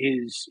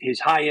his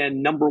high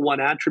end number one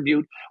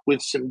attribute,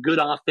 with some good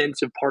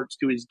offensive parts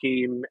to his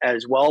game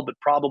as well, but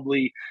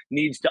probably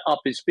needs to up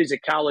his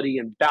physicality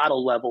and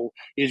battle level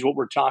is what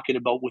we're talking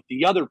about with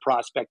the other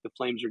prospect the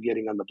Flames are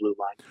getting on the blue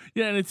line.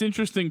 Yeah, and it's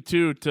interesting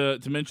too to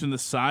mention the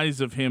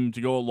size of him to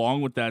go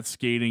along with that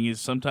skating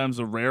is sometimes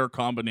a rare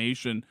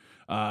combination.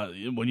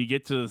 When you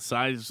get to the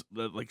size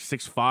like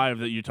 6'5"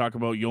 that you talk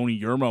about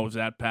Joni Jurmo is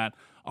at, Pat,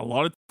 a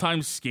lot of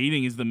times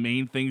skating is the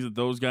main things that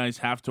those guys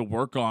have to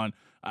work on.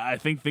 I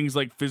think things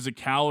like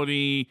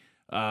physicality,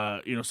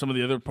 some of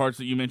the other parts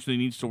that you mentioned he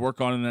needs to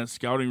work on in that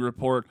scouting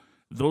report,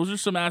 those are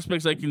some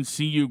aspects I can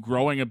see you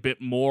growing a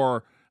bit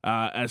more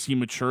as he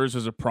matures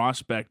as a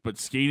prospect. But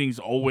skating's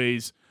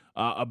always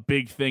a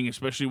big thing,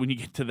 especially when you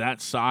get to that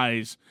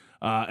size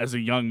as a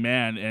young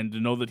man, and to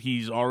know that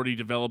he's already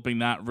developing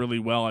that really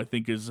well, I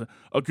think is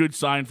a good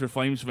sign for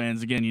Flames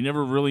fans. Again, you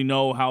never really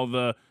know how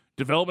the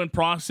development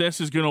process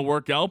is going to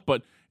work out,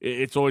 but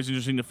it's always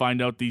interesting to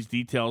find out these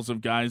details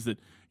of guys that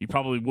you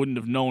probably wouldn't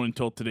have known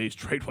until today's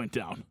trade went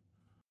down.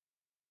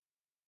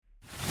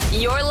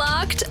 You're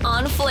locked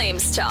on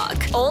Flames Talk,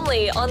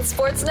 only on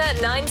Sportsnet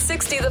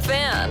 960 The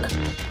Fan.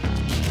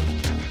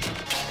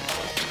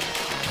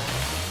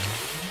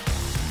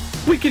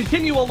 We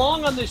continue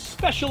along on this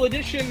special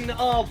edition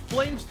of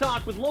Flames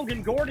Talk with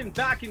Logan Gordon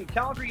back in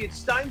Calgary. It's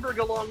Steinberg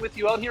along with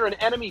you out here in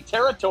enemy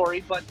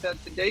territory, but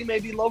today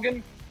maybe,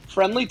 Logan,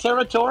 friendly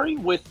territory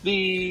with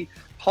the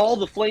Paul.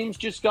 The Flames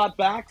just got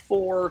back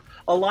for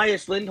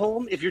Elias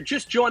Lindholm. If you're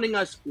just joining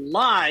us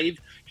live,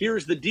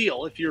 here's the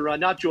deal. If you're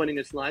not joining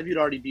us live, you'd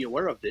already be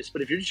aware of this.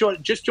 But if you're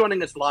just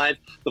joining us live,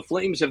 the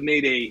Flames have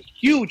made a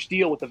huge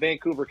deal with the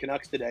Vancouver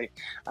Canucks today.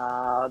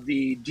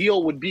 The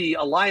deal would be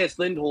Elias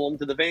Lindholm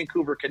to the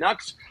Vancouver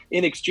Canucks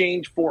in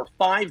exchange for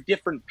 5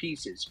 different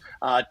pieces.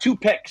 2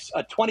 picks,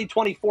 a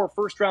 2024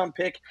 first-round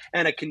pick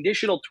and a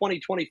conditional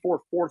 2024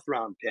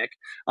 fourth-round pick.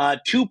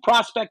 2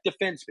 prospect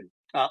defensemen.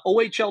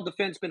 OHL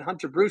defenseman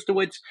Hunter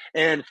Brustowitz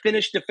and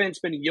Finnish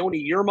defenseman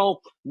Joni Jurmo,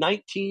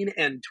 19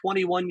 and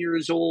 21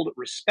 years old,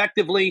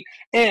 respectively,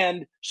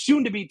 and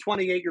soon-to-be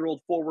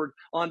 28-year-old forward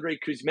Andrei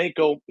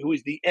Kuzmenko, who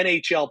is the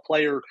NHL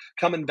player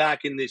coming back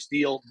in this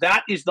deal.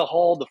 That is the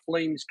haul the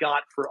Flames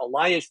got for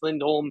Elias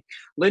Lindholm.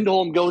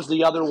 Lindholm goes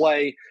the other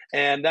way,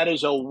 and that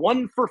is a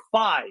 1 for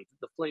 5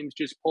 the Flames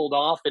just pulled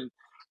off. And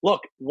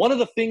look, one of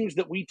the things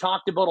that we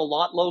talked about a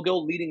lot, Logo,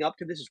 leading up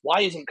to this is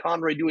why isn't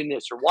Conroy doing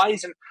this, or why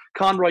isn't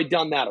Conroy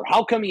done that, or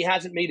how come he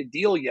hasn't made a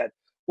deal yet?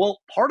 Well,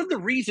 part of the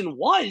reason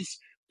was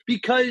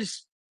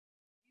because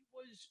he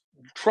was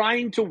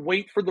trying to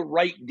wait for the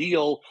right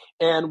deal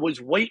and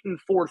was waiting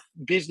for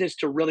business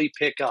to really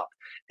pick up.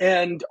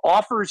 And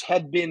offers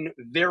had been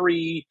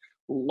very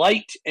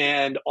light,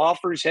 and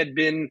offers had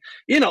been,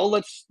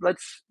 let's not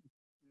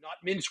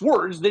mince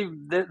words. There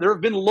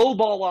have been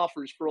lowball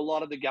offers for a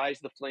lot of the guys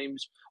the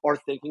Flames are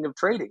thinking of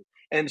trading.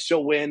 And so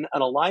when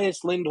an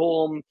Elias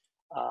Lindholm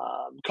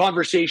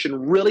conversation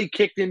really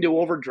kicked into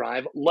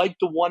overdrive, like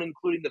the one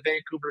including the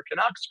Vancouver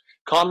Canucks,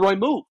 Conroy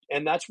moved.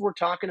 And that's what we're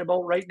talking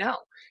about right now.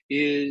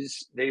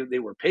 Is they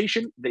were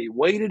patient. They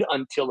waited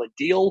until a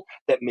deal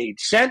that made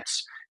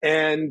sense.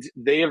 And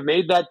they have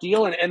made that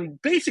deal. And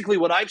basically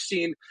what I've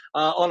seen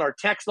on our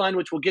text line,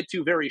 which we'll get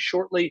to very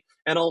shortly,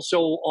 and also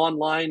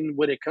online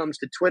when it comes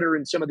to Twitter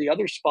and some of the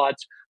other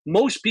spots,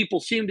 most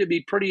people seem to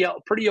be pretty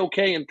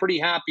okay and pretty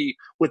happy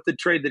with the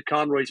trade that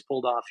Conroy's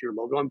pulled off here,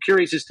 Logo. I'm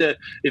curious as to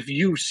if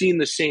you've seen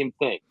the same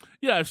thing.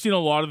 Yeah, I've seen a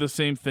lot of the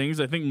same things.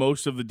 I think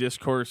most of the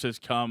discourse has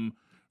come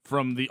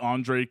from the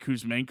Andrei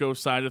Kuzmenko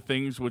side of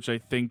things, which I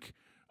think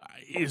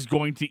is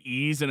going to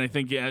ease. And I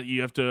think you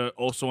have to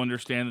also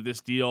understand that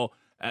this deal,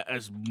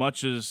 as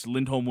much as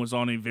Lindholm was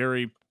on a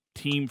very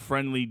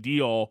team-friendly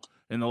deal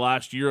in the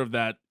last year of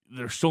that,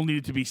 there still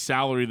needed to be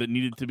salary that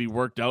needed to be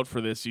worked out for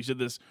this. You said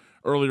this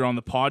earlier on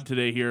the pod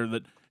today here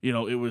that,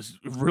 it was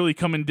really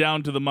coming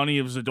down to the money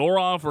of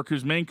Zadorov or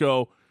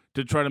Kuzmenko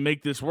to try to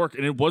make this work.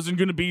 And it wasn't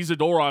going to be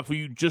Zadorov, who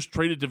you just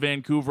traded to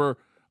Vancouver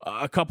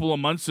a couple of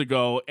months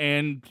ago.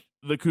 And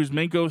the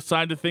Kuzmenko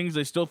side of things,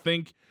 I still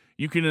think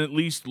you can at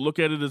least look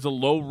at it as a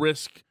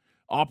low-risk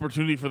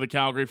opportunity for the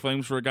Calgary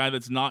Flames for a guy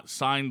that's not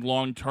signed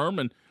long-term,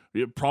 and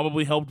it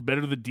probably helped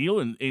better the deal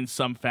in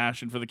some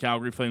fashion for the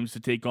Calgary Flames to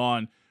take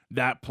on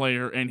that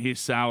player and his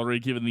salary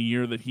given the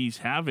year that he's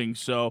having.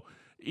 So,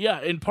 yeah,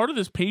 and part of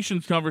this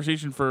patience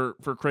conversation for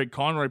Craig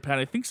Conroy, Pat,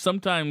 I think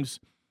sometimes,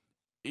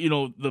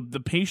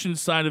 the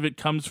patience side of it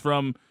comes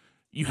from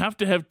you have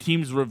to have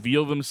teams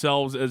reveal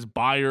themselves as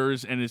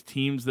buyers and as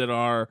teams that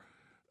are,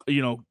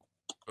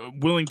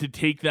 willing to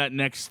take that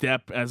next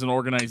step as an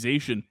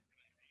organization.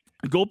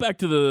 Go back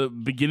to the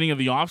beginning of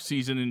the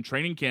offseason in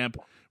training camp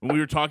when we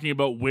were talking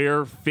about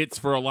where fits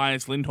for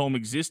Elias Lindholm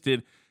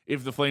existed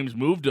if the Flames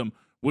moved him.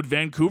 Would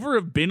Vancouver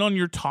have been on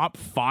your top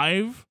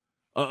 5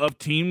 of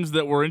teams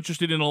that were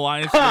interested in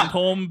Elias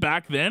Lindholm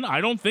back then?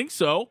 I don't think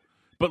so.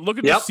 But look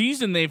at the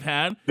season they've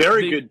had.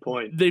 Very good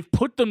point. They've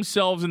put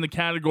themselves in the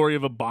category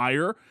of a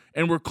buyer,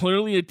 and were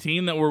clearly a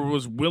team that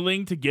was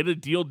willing to get a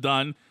deal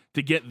done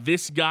to get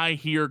this guy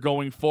here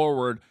going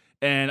forward.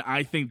 And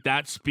I think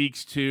that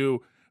speaks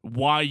to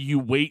why you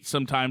wait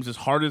sometimes, as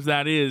hard as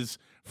that is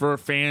for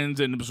fans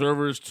and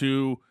observers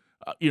to,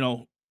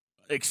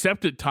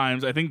 accept at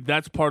times. I think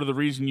that's part of the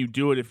reason you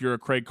do it if you're a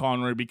Craig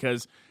Conroy,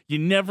 because you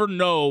never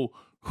know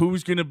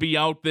who's going to be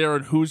out there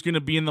and who's going to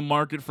be in the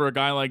market for a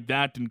guy like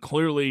that. And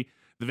clearly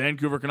the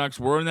Vancouver Canucks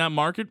were in that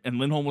market, and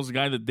Lindholm was the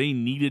guy that they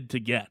needed to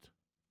get.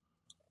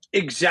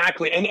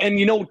 Exactly.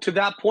 And to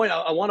that point,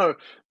 I want to,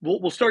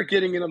 we'll start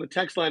getting in on the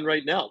text line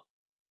right now.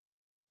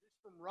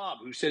 Rob,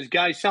 who says,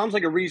 guys, sounds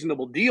like a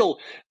reasonable deal,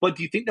 but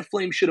do you think the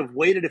Flames should have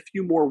waited a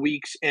few more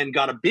weeks and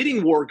got a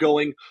bidding war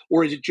going,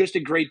 or is it just a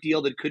great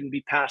deal that couldn't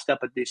be passed up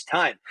at this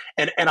time?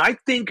 And I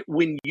think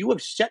when you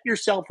have set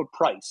yourself a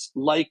price,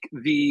 like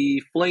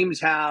the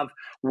Flames have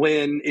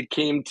when it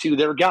came to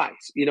their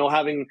guys,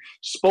 having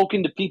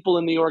spoken to people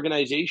in the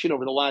organization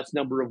over the last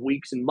number of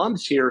weeks and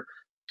months here,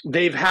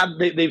 they've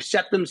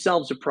set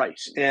themselves a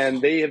price,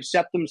 and they have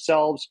set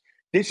themselves,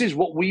 this is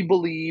what we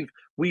believe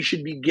we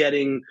should be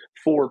getting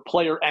for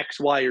player X,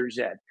 Y, or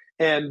Z.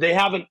 And they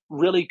haven't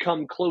really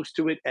come close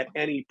to it at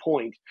any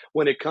point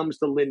when it comes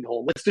to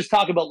Lindholm. Let's just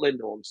talk about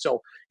Lindholm.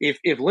 So if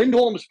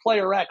Lindholm's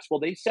player X, well,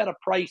 they set a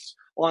price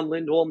on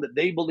Lindholm that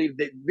they believe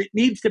that it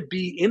needs to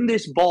be in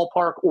this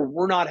ballpark, or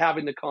we're not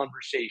having the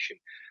conversation.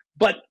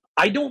 But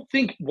I don't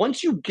think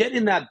once you get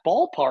in that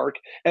ballpark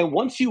and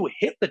once you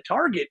hit the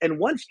target, and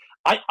once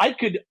I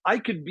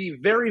could be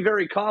very,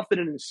 very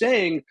confident in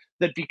saying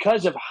that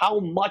because of how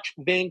much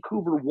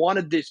Vancouver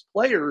wanted this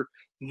player,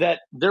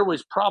 that there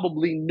was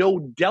probably no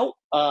doubt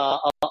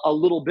a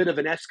little bit of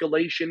an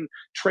escalation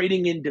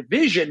trading in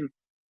division.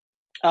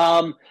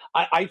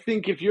 I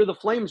think if you're the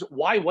Flames,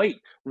 why wait?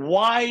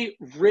 Why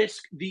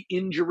risk the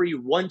injury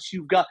once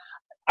you've got –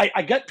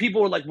 I get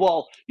people are like,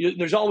 well,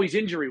 there's always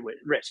injury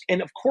risk.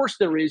 And of course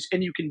there is,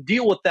 and you can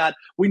deal with that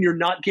when you're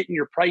not getting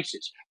your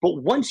prices.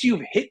 But once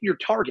you've hit your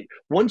target,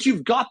 once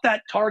you've got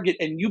that target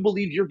and you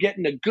believe you're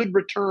getting a good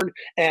return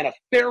and a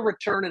fair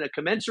return and a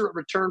commensurate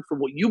return for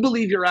what you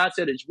believe your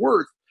asset is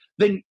worth,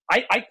 then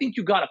I think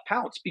you got to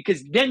pounce,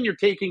 because then you're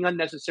taking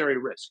unnecessary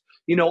risk.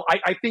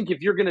 I think if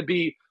you're going to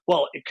be,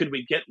 well, can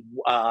we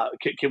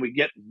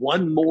get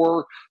one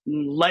more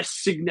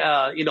less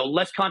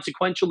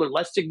consequential or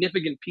less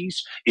significant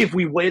piece if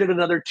we waited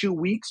another 2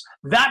 weeks?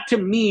 That to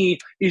me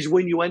is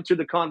when you enter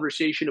the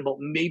conversation about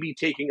maybe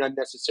taking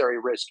unnecessary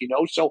risk.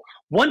 So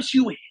once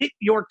you hit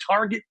your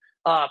target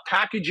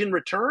package in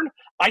return,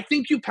 I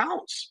think you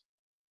pounce.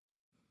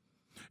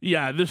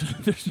 Yeah,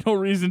 there's no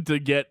reason to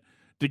get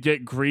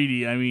get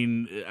greedy. I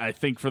mean, I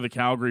think for the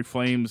Calgary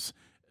Flames,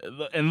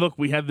 and look,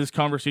 we had this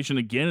conversation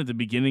again at the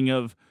beginning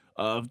of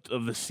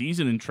the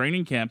season in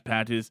training camp,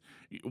 Pat, is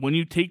when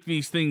you take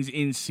these things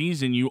in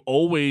season, you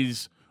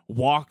always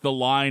walk the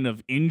line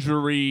of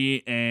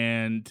injury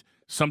and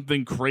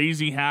something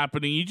crazy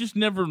happening. You just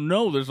never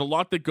know. There's a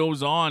lot that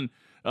goes on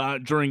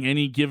during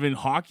any given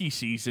hockey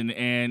season,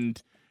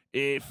 and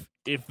if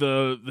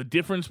the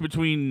difference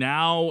between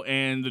now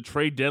and the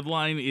trade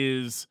deadline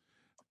is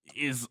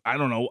I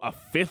don't know, a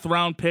 5th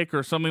round pick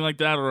or something like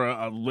that, or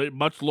a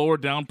much lower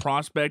down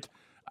prospect,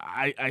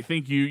 I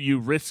think you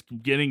risk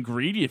getting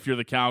greedy if you're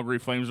the Calgary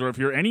Flames, or if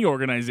you're any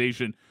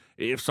organization.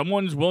 If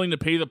someone's willing to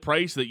pay the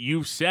price that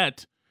you've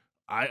set,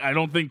 I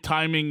don't think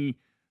timing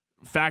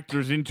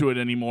factors into it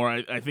anymore.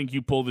 I think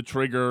you pull the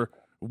trigger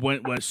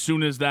when as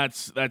soon as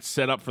that's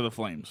set up for the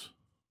Flames.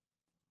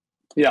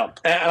 Yeah,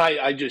 and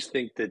I just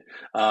think that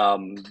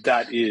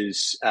that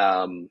is.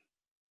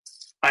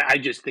 I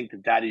just think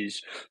that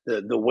is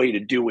the way to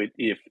do it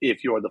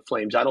if you're the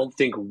Flames. I don't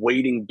think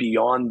waiting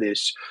beyond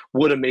this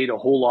would have made a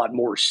whole lot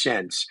more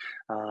sense.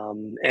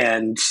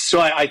 And so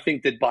I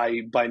think that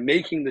by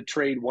making the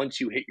trade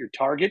once you hit your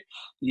target,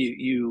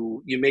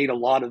 you made a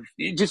lot of –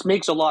 it just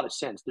makes a lot of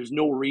sense. There's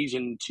no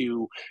reason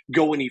to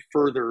go any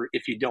further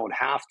if you don't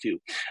have to.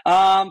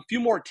 A few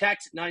more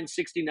texts,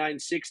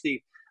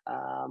 960.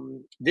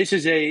 This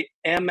is a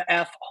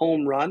MF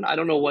home run. I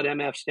don't know what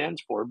MF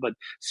stands for, but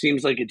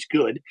seems like it's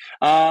good.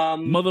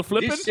 Mother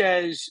flipping? This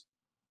says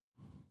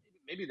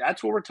maybe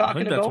that's what we're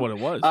talking about. That's what it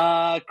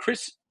was.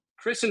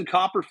 Chris in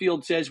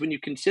Copperfield says, when you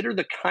consider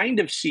the kind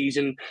of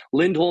season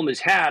Lindholm has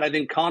had, I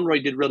think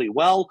Conroy did really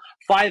well.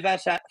 5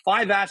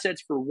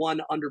 assets for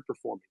one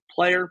underperforming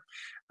player.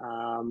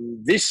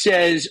 This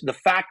says the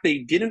fact they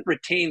didn't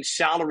retain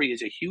salary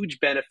is a huge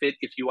benefit,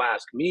 if you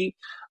ask me.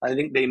 I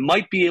think they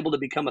might be able to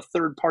become a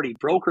third-party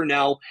broker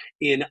now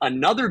in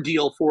another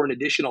deal for an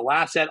additional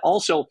asset.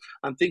 Also,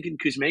 I'm thinking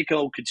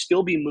Kuzmenko could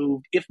still be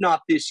moved, if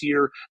not this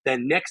year,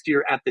 then next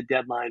year at the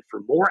deadline for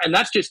more. And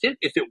that's just it.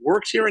 If it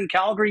works here in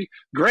Calgary,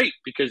 great,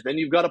 because then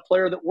you've got a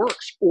player that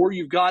works, or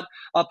you've got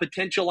a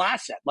potential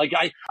asset. Like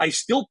I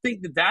still think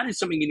that is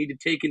something you need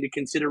to take into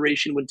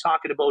consideration when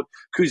talking about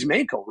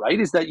Kuzmenko, right,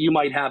 is that you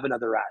might have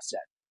another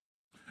asset.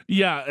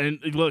 Yeah, and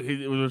look,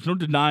 there's no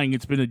denying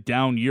it's been a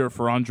down year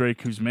for Andrei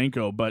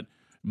Kuzmenko, but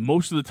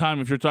most of the time,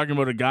 if you're talking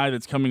about a guy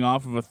that's coming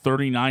off of a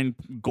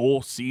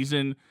 39-goal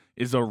season,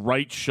 is a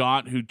right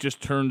shot who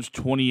just turns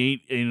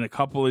 28 in a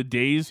couple of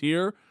days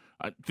here,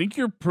 I think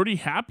you're pretty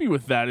happy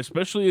with that,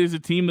 especially as a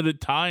team that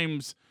at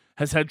times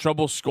has had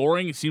trouble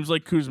scoring. It seems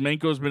like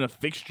Kuzmenko's been a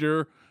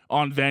fixture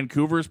on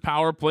Vancouver's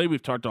power play.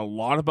 We've talked a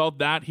lot about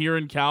that here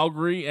in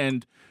Calgary,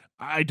 and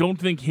I don't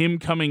think him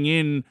coming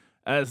in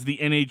as the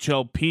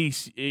NHL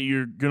piece,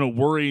 you're going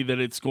to worry that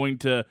it's going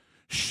to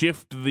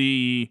shift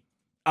the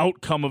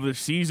outcome of the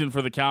season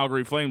for the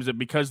Calgary Flames, that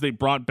because they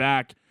brought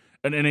back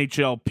an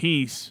NHL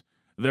piece,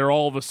 they're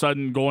all of a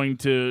sudden going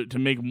to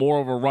make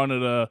more of a run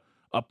at a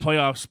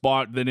playoff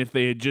spot than if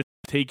they had just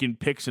taken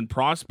picks and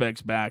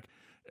prospects back.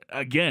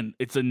 Again,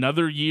 it's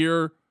another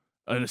year,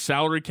 a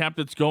salary cap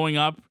that's going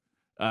up.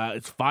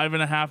 It's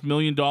 $5.5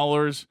 million.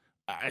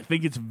 I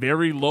think it's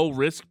very low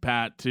risk,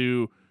 Pat,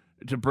 to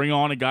bring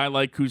on a guy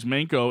like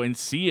Kuzmenko and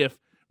see if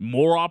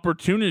more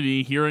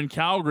opportunity here in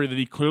Calgary that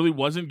he clearly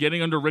wasn't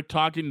getting under Rick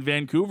Tocchet in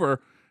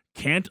Vancouver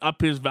can't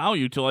up his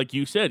value to, like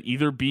you said,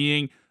 either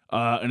being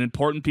an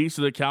important piece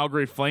of the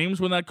Calgary Flames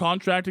when that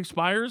contract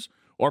expires,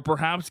 or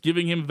perhaps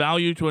giving him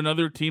value to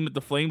another team that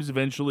the Flames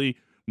eventually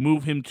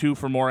move him to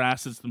for more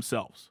assets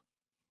themselves.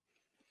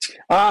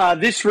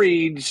 This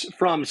reads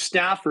from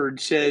Stafford,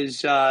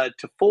 says,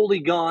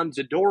 Toffoli gone,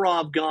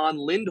 Zadorov gone,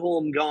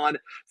 Lindholm gone,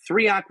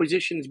 3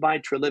 acquisitions by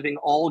Treliving,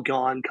 all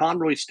gone.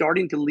 Conroy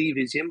starting to leave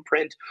his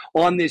imprint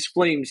on this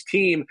Flames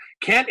team.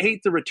 Can't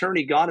hate the return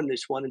he got in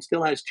this one, and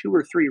still has 2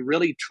 or 3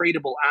 really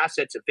tradable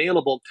assets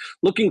available.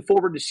 Looking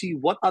forward to see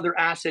what other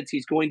assets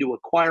he's going to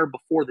acquire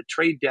before the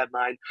trade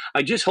deadline.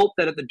 I just hope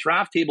that at the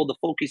draft table, the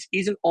focus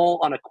isn't all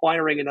on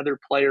acquiring another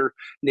player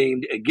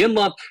named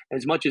Iginla.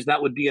 As much as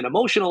that would be an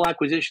emotional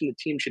acquisition, the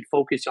team should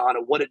focus on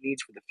what it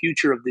needs for the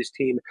future of this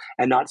team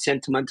and not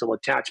sentimental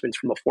attachments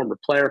from a former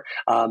player.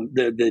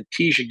 The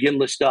Tej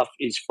Iginla stuff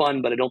is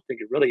fun, but I don't think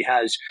it really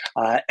has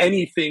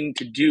anything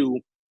to do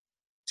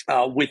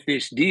with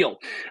this deal.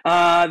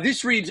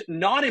 This reads,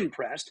 not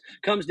impressed.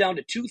 Comes down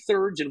to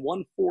 2/3 and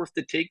 1/4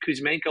 to take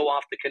Kuzmenko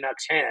off the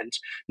Canucks' hands.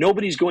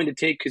 Nobody's going to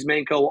take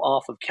Kuzmenko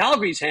off of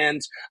Calgary's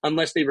hands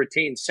unless they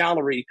retain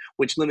salary,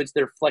 which limits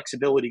their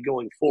flexibility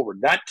going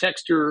forward. That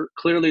texter,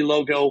 clearly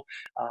logo,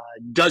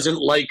 doesn't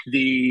like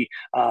the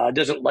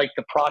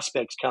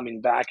prospects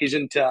coming back.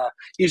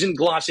 Isn't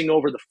glossing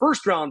over the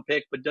first round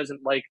pick, but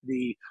doesn't like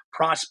the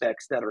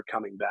prospects that are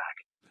coming back.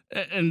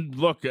 And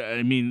look,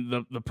 I mean,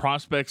 the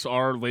prospects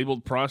are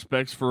labeled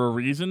prospects for a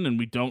reason, and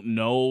we don't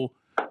know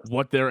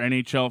what their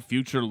NHL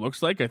future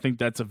looks like. I think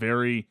that's a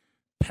very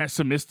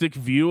pessimistic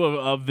view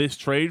of this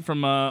trade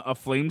from a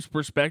Flames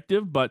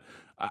perspective. But,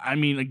 I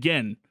mean,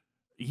 again,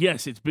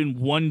 yes, it's been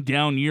one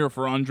down year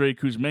for Andrei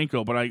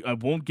Kuzmenko, but I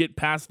won't get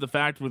past the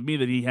fact with me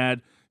that he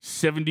had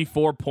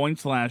 74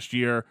 points last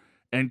year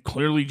and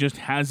clearly just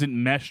hasn't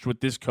meshed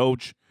with this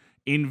coach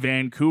in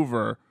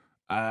Vancouver.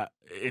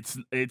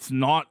 It's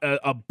not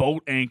a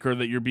boat anchor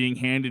that you're being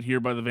handed here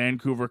by the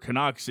Vancouver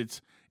Canucks.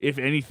 It's, if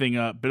anything,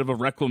 a bit of a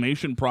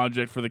reclamation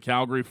project for the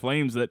Calgary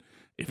Flames that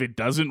if it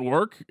doesn't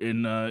work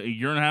in a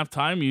year and a half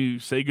time, you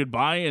say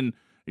goodbye and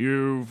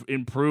you've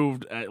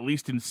improved, at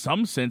least in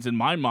some sense, in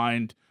my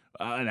mind,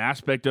 an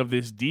aspect of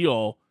this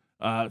deal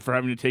for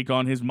having to take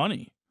on his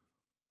money.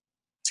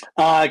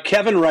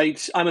 Kevin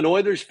writes, I'm an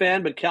Oilers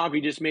fan, but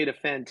Calgary just made a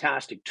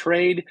fantastic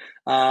trade.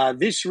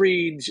 This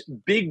reads,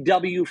 big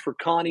W for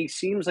Connie.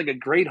 Seems like a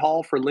great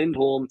haul for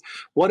Lindholm.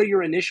 What are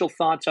your initial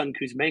thoughts on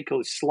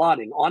Kuzmenko's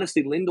slotting?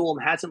 Honestly, Lindholm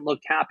hasn't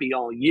looked happy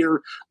all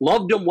year.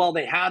 Loved him while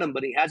they had him,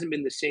 but he hasn't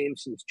been the same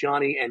since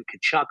Johnny and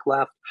Kachuk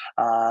left.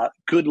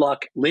 Good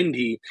luck,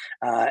 Lindy.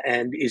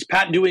 And is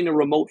Pat doing a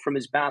remote from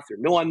his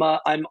bathroom? No, I'm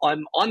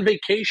on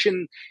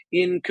vacation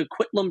in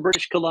Coquitlam,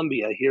 British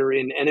Columbia, here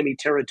in enemy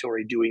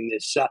territory doing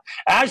this.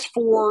 As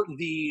for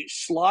the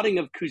slotting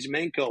of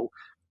Kuzmenko,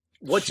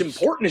 what's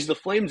important is the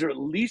Flames are at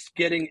least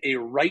getting a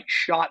right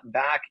shot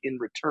back in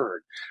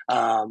return.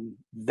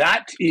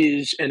 That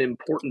is an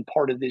important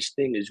part of this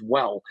thing as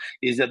well,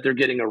 is that they're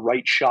getting a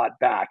right shot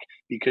back,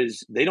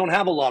 because they don't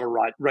have a lot of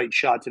right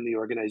shots in the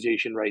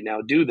organization right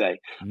now, do they?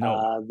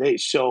 No.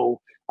 That's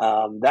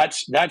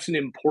an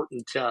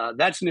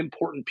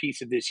important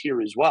piece of this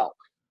here as well.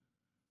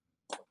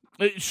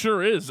 It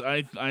sure is.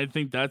 I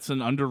think that's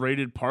an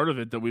underrated part of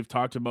it that we've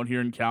talked about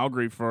here in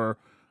Calgary for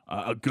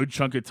a good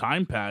chunk of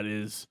time, Pat,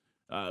 is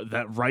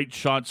that right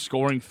shot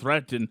scoring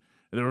threat. And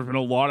there has been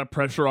a lot of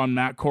pressure on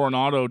Matt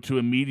Coronado to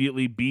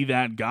immediately be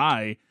that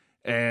guy.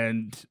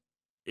 And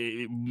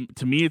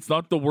to me, it's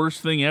not the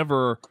worst thing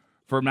ever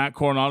for Matt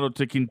Coronado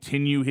to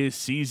continue his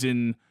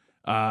season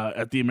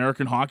at the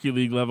American Hockey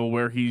League level,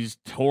 where he's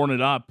torn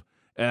it up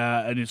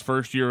in his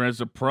first year as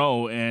a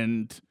pro,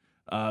 and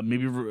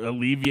maybe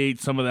alleviate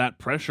some of that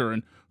pressure.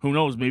 And who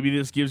knows, maybe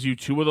this gives you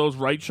two of those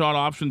right shot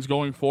options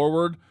going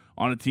forward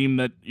on a team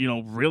that,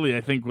 really,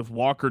 I think with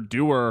Walker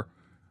Dewar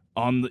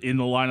in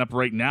the lineup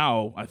right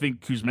now, I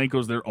think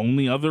Kuzmenko's their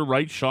only other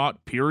right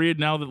shot, period,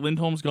 now that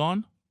Lindholm's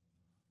gone.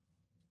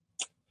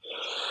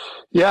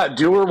 Yeah,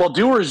 Dewar. Well,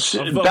 Dewar's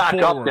back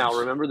forwards up now.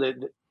 Remember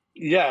that?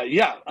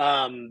 Yeah.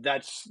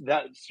 That's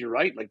you're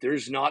right. Like,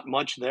 there's not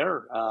much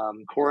there.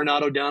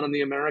 Coronado down in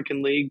the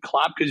American League.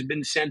 Klapka's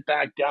been sent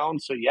back down.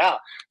 So yeah,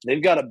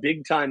 they've got a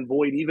big time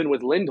void even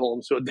with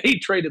Lindholm. So if they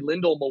traded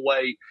Lindholm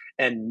away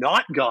and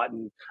not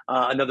gotten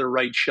another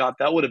right shot,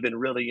 that would have been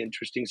really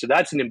interesting. So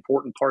that's an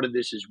important part of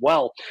this as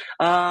well.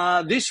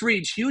 This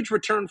reads, huge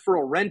return for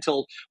a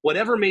rental.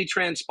 Whatever may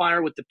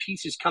transpire with the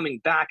pieces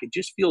coming back, it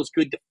just feels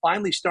good to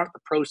finally start the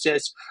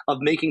process of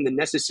making the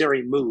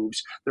necessary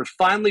moves. They're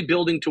finally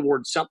building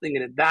towards something,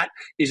 and that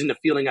isn't a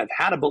feeling I've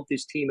had about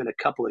this team in a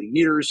couple of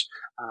years.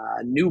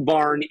 New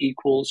barn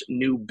equals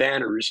new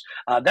banners.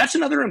 That's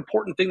another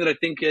important thing that I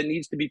think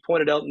needs to be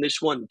pointed out in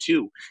this one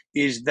too,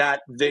 is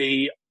that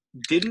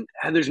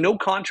there's no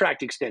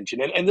contract extension,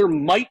 and there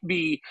might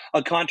be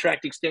a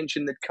contract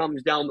extension that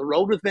comes down the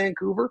road with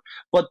Vancouver,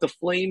 but the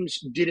Flames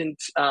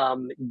didn't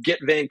get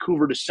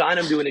Vancouver to sign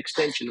him to an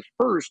extension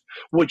first,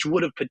 which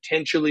would have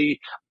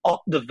potentially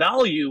upped the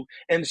value.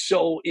 And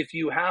so if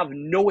you have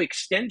no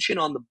extension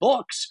on the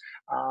books,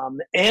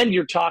 and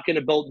you're talking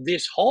about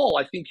this haul,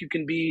 I think you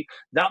can be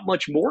that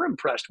much more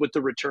impressed with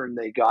the return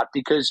they got,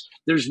 because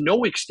there's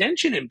no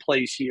extension in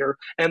place here,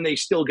 and they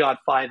still got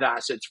 5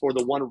 assets for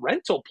the one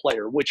rental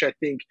player, which I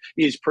think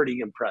is pretty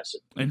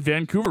impressive. And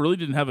Vancouver really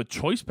didn't have a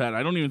choice, Pat.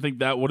 I don't even think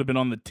that would have been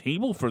on the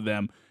table for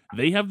them.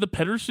 They have the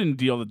Pedersen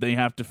deal that they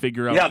have to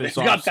figure out this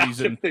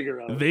offseason.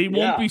 They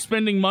won't be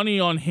spending money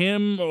on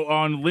him,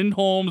 on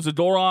Lindholm,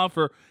 Zadorov,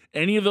 or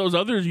any of those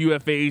other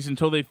UFAs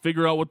until they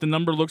figure out what the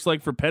number looks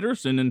like for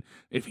Pedersen. And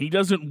if he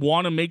doesn't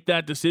want to make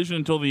that decision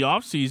until the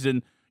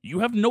offseason, you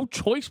have no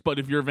choice but,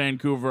 if you're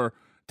Vancouver,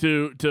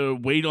 to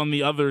wait on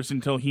the others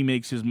until he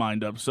makes his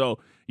mind up. So,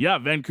 yeah,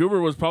 Vancouver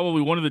was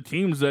probably one of the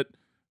teams that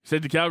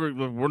said to Calgary,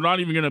 we're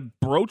not even going to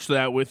broach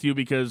that with you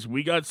because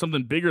we got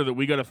something bigger that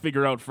we got to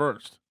figure out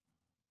first.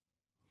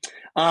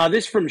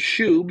 This from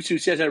Shubes, who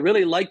says, I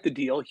really like the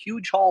deal.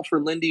 Huge haul for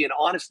Lindy, and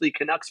honestly,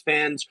 Canucks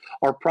fans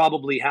are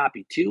probably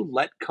happy too.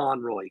 Let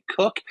Conroy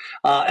cook.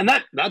 And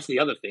that's the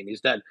other thing,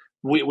 is that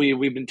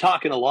we've been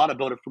talking a lot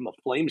about it from a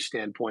Flames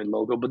standpoint,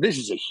 Logo, but this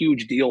is a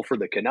huge deal for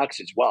the Canucks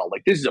as well.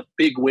 Like, this is a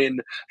big win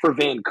for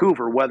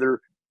Vancouver,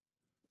 whether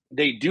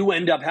they do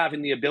end up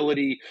having the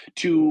ability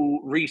to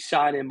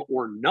re-sign him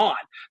or not.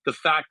 The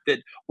fact that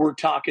we're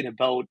talking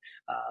about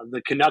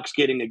the Canucks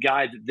getting a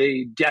guy that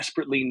they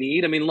desperately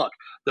need. I mean, look,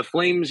 the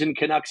Flames and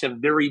Canucks have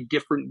very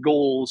different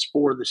goals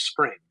for the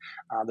spring.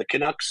 The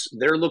Canucks,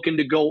 they're looking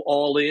to go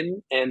all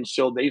in, and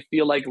so they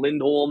feel like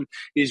Lindholm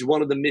is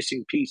one of the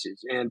missing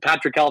pieces. And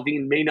Patrick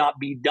Alvin may not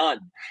be done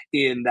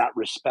in that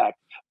respect.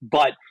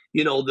 But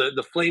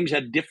the Flames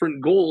had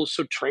different goals,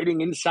 so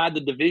trading inside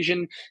the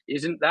division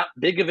isn't that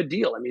big of a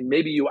deal. I mean,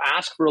 maybe you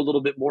ask for a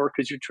little bit more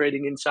because you're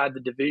trading inside the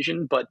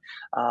division, but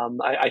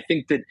I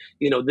think that,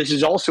 this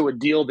is also a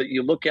deal that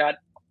you look at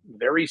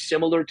very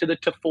similar to the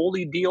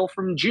Toffoli deal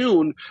from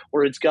June,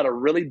 where it's got a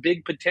really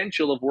big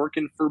potential of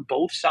working for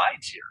both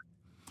sides here.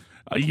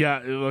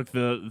 Look,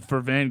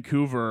 for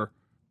Vancouver,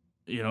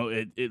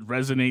 it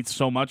resonates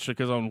so much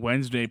because on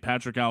Wednesday,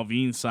 Patrick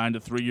Allvin signed a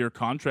 3-year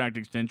contract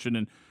extension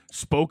and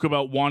spoke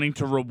about wanting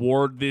to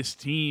reward this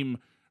team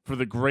for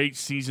the great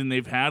season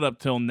they've had up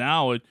till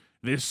now.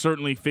 This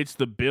certainly fits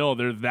the bill.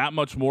 They're that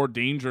much more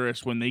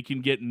dangerous when they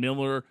can get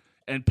Miller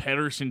and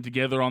Pettersson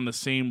together on the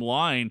same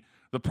line.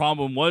 The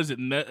problem was it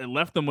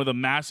left them with a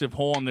massive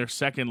hole on their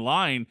second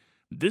line.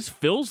 This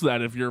fills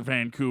that if you're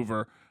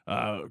Vancouver.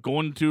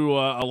 Going to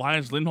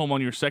Elias Lindholm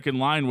on your second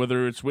line,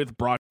 whether it's with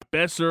Brock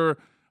Besser,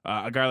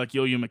 a guy like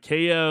Ilya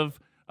Mikheyev,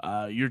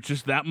 you're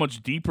just that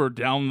much deeper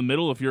down the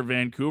middle if you're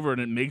Vancouver,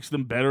 and it makes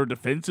them better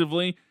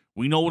defensively.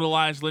 We know what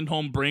Elias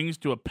Lindholm brings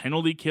to a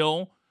penalty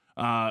kill,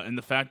 and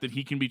the fact that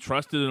he can be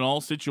trusted in all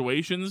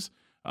situations.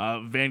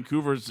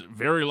 Vancouver's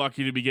very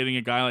lucky to be getting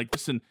a guy like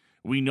this, and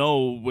we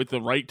know with the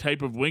right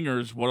type of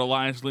wingers what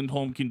Elias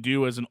Lindholm can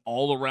do as an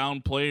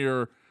all-around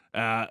player,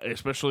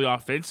 especially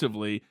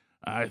offensively.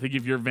 I think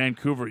if you're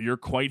Vancouver, you're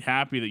quite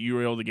happy that you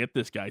were able to get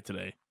this guy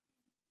today.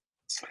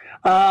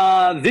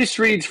 This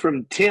reads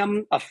from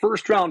Tim: a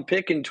first-round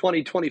pick in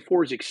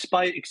 2024 is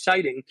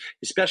exciting,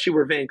 especially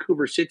where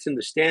Vancouver sits in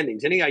the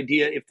standings. Any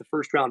idea if the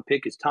first-round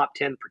pick is top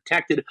 10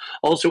 protected?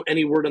 Also,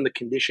 any word on the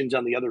conditions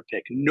on the other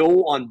pick?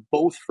 No on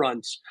both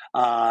fronts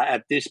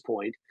at this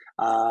point.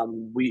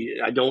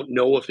 I don't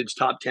know if it's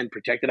top 10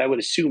 protected. I would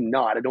assume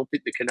not. I don't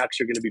think the Canucks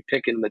are going to be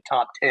picking in the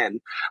top 10.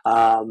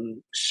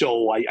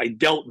 So I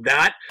doubt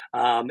that.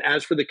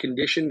 As for the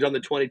conditions on the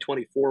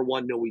 2024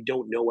 one, no, we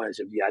don't know as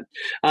of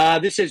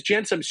yet. This says,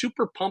 gents, I'm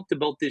super pumped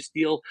about this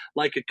deal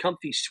like a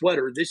comfy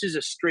sweater. This is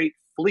a straight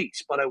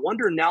fleece, but I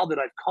wonder now that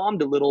I've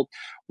calmed a little,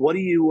 what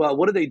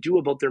do they do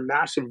about their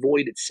massive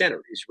void at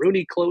center? Is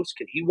Rooney close?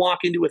 Can he walk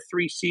into a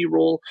 3C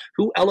role?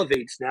 Who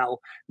elevates now?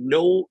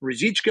 No,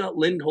 Ruzicka,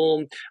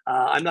 Lindholm.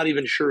 I'm not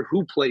even sure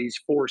who plays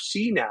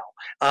 4C now.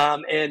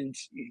 And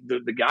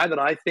the guy that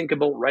I think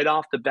about right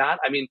off the bat,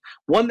 I mean,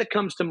 one that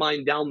comes to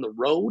mind down the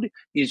road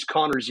is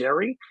Connor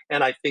Zary,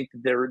 and I think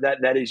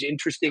that is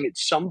interesting at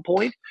some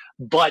point.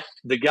 But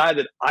the guy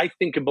that I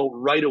think about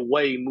right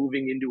away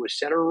moving into a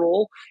center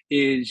role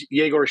is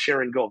Yegor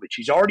Sharangovich.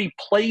 He's already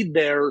played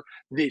there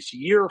this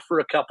year for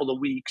a couple of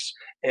weeks,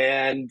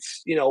 and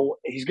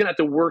he's going to have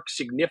to work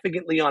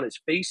significantly on his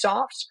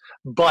faceoffs.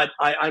 But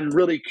I'm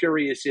really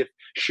curious if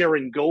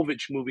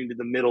Sharangovich moving to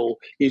the middle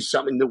is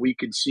something that we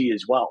could see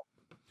as well.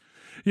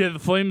 Yeah, the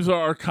Flames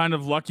are kind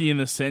of lucky in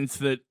the sense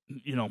that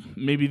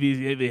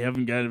maybe they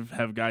haven't got to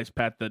have guys,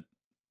 Pat, that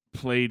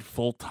played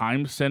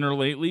full-time center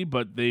lately,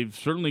 but they've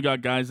certainly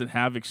got guys that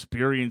have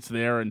experience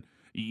there, and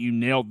you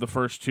nailed the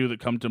first two that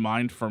come to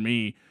mind for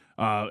me.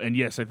 And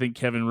yes, I think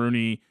Kevin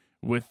Rooney,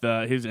 with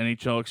his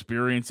NHL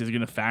experience, is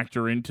going to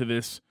factor into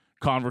this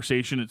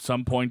conversation at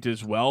some point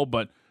as well.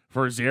 But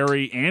for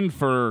Zary and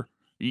for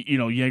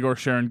Yegor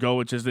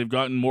Sharangovich, as they've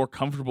gotten more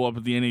comfortable up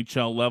at the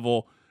NHL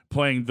level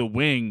playing the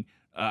wing,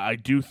 I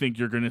do think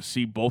you're going to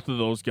see both of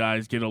those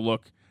guys get a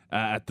look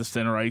at the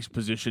center ice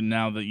position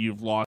now that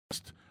you've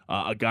lost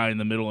a guy in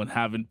the middle and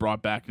haven't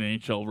brought back an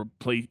NHL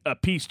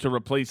piece to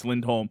replace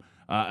Lindholm,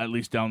 at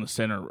least down the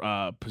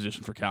center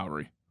position for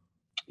Calgary.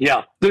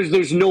 Yeah,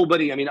 there's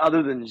nobody. I mean,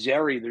 other than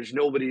Zary, there's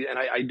nobody, and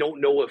I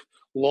don't know if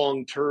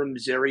long-term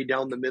Zary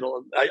down the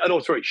middle.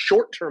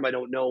 Short-term, I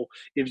don't know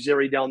if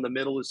Zary down the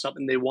middle is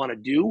something they want to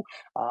do.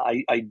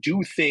 I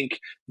do think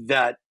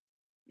that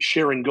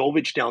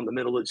Sharangovich down the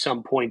middle at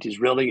some point is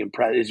really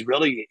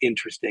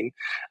interesting.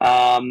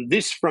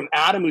 This from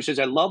Adam, who says,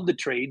 I love the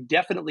trade,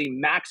 definitely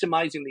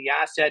maximizing the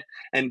asset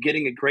and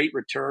getting a great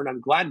return.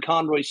 I'm glad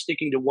Conroy's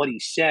sticking to what he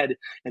said,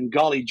 and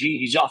golly gee,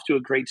 he's off to a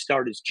great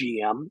start as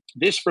GM.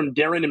 This from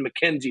Darren and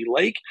Mackenzie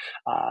Lake.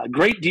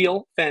 Great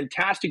deal,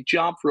 fantastic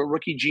job for a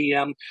rookie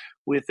GM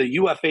with a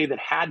UFA that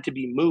had to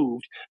be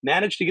moved,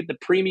 managed to get the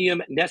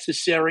premium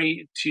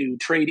necessary to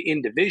trade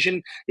in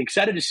division.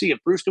 Excited to see if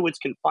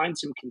Brustowitz can find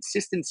some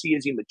consistency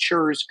as he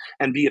matures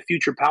and be a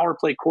future power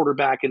play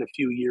quarterback in a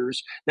few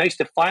years. Nice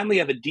to finally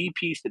have a D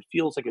piece that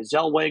feels like a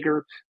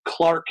Zellweger,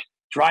 Clark,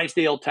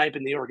 Drysdale type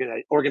in the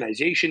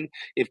organization.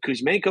 If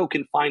Kuzmenko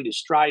can find his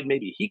stride,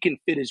 maybe he can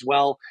fit as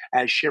well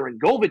as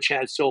Sharangovich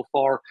has so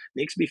far.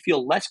 Makes me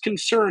feel less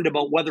concerned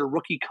about whether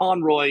rookie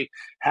Conroy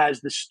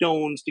has the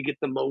stones to get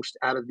the most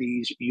out of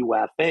these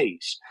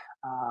UFAs.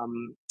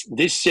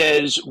 This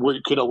says,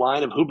 could a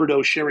line of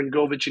Huberdeau,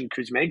 Sharangovich, and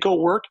Kuzmenko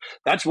work?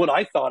 That's what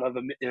I thought of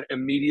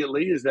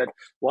immediately, is that,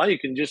 well, you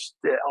can just,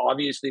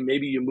 obviously,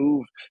 maybe you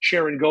move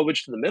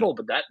Sharangovich to the middle,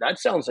 but that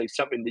sounds like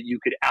something that you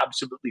could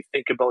absolutely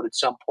think about at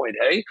some point,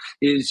 hey?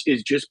 Is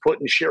just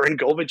putting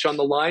Sharangovich on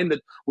the line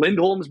that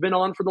Lindholm's been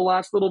on for the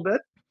last little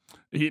bit?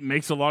 It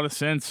makes a lot of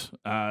sense.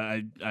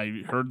 I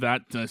heard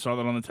that. I saw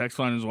that on the text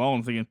line as well.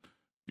 I'm thinking,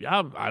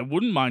 Yeah, I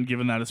wouldn't mind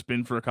giving that a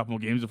spin for a couple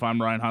of games if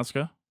I'm Ryan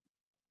Huska.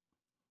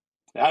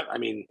 I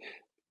mean,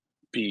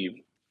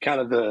 be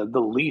kind of the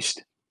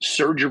least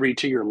surgery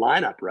to your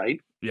lineup, right?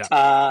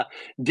 Yeah.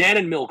 Dan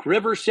in Milk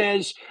River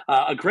says,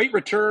 a great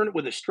return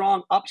with a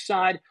strong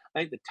upside. I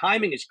think the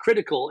timing is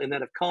critical in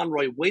that if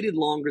Conroy waited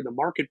longer, the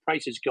market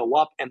prices go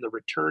up and the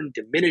return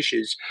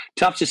diminishes.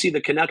 Tough to see the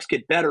Canucks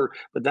get better,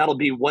 but that'll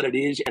be what it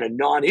is and a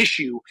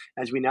non-issue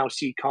as we now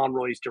see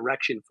Conroy's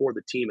direction for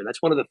the team. And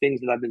that's one of the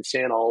things that I've been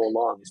saying all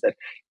along is that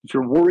if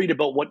you're worried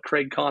about what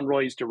Craig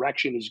Conroy's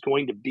direction is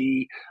going to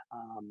be,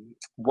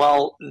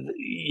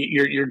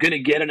 you're going to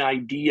get an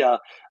idea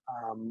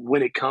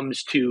when it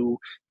comes to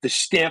the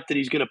stamp that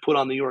he's going to put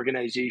on the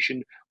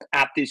organization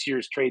at this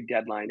year's trade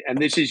deadline. And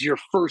this is your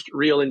first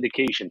real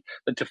indication.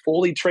 The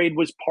Toffoli trade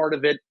was part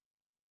of it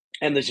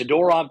and the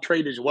Zadorov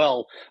trade as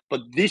well.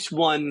 But this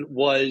one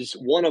was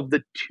one of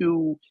the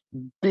two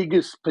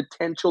biggest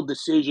potential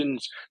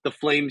decisions the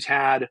Flames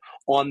had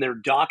on their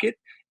docket.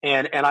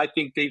 And I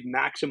think they've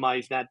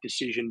maximized that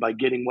decision by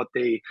getting what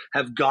they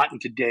have gotten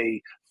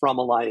today from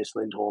Elias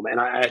Lindholm. And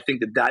I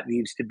think that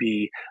needs to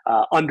be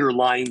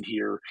underlined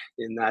here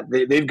in that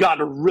they've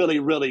gotten a really,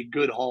 really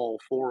good haul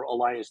for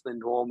Elias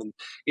Lindholm. And,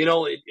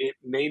 it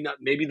may not,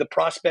 maybe the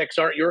prospects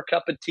aren't your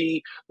cup of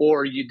tea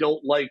or you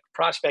don't like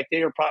prospect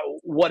A or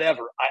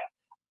whatever.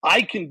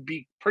 I can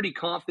be pretty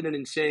confident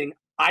in saying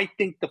I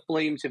think the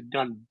Flames have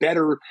done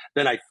better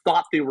than I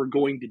thought they were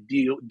going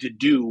to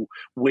do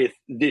with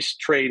this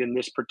trade and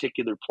this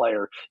particular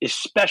player,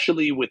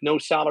 especially with no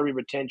salary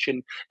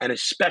retention and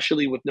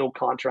especially with no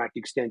contract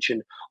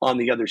extension on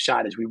the other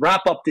side. As we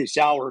wrap up this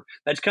hour,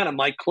 that's kind of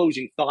my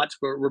closing thoughts.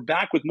 We're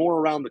back with more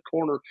around the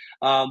corner,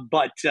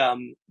 but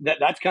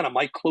that's kind of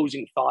my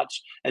closing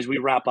thoughts as we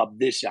wrap up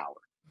this hour.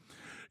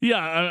 Yeah,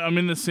 I'm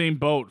in the same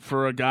boat.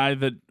 For a guy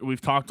that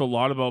we've talked a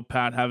lot about,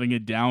 Pat, having a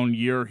down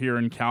year here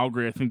in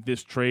Calgary, I think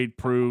this trade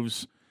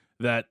proves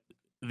that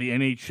the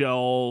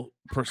NHL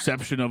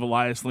perception of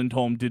Elias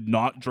Lindholm did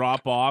not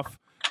drop off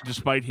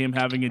despite him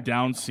having a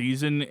down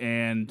season.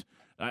 And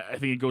I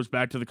think it goes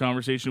back to the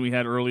conversation we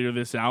had earlier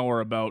this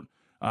hour about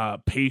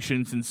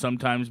patience and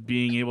sometimes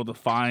being able to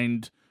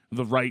find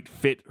the right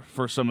fit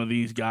for some of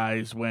these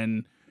guys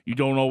when you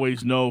don't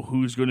always know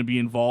who's going to be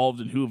involved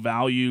and who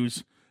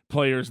values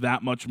players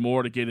that much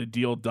more to get a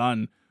deal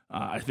done.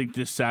 I think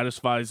this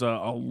satisfies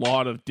a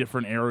lot of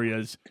different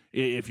areas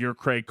if you're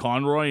Craig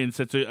Conroy, and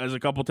sets as a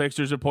couple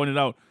texters have pointed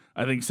out,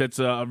 I think sets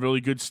a really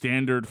good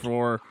standard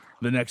for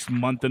the next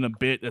month and a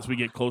bit as we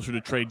get closer to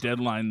trade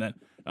deadline that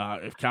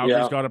if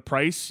Calgary's got a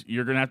price,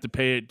 you're going to have to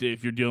pay it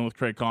if you're dealing with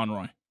Craig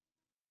Conroy.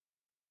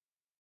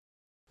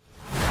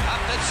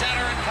 Up the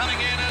center and coming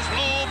in is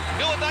Bloom.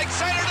 Gillidyke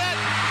center net.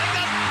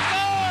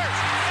 Scores!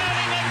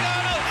 Matty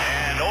McDonald!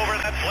 And over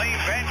that Flame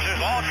bench,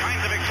 there's all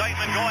kinds of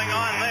excitement going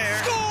on there.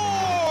 Scores!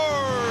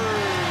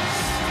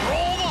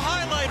 Roll the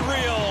highlight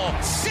reel.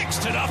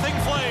 6-0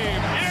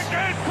 Flame. Here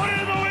goes, put it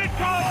in the win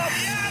column.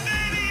 Yeah,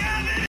 baby,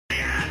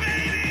 yeah,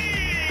 baby,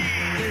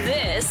 yeah, baby.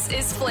 This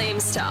is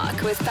Flames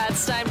Talk with Pat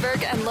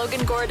Steinberg and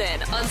Logan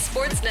Gordon on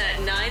Sportsnet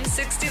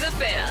 960 The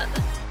Fan.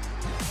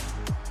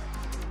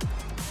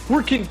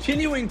 We're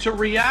continuing to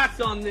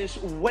react on this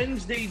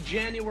Wednesday,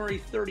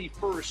 January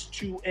 31st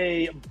to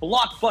a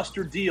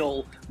blockbuster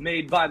deal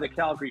made by the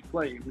Calgary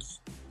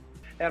Flames.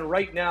 And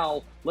right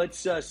now, let's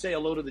say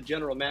hello to the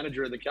general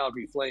manager of the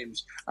Calgary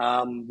Flames.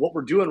 What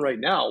we're doing right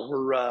now,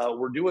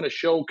 we're doing a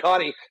show.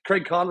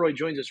 Craig Conroy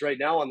joins us right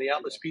now on the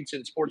Atlas Pizza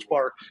and Sports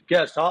Bar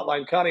guest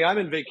hotline. Connie, I'm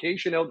in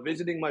vacation out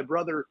visiting my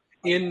brother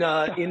in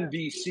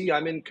BC.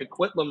 I'm in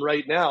Coquitlam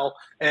right now,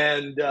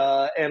 and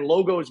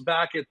Logo's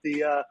back at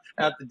the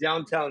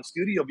downtown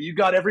studio. But you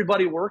got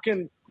everybody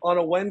working on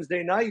a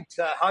Wednesday night.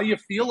 How you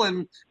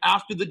feeling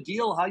after the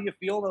deal? How you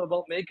feeling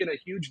about making a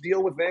huge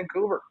deal with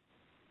Vancouver?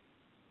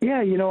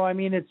 Yeah,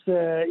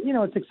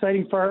 it's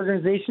exciting for our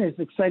organization. It's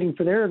exciting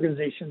for their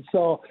organization.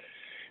 So,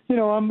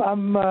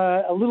 I'm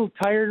a little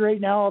tired right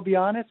now, I'll be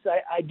honest.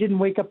 I didn't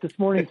wake up this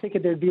morning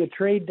thinking there'd be a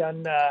trade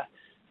done,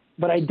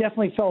 but I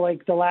definitely felt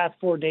like the last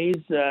 4 days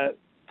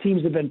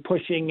teams have been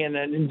pushing, and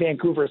in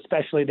Vancouver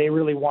especially, they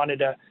really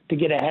wanted to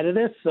get ahead of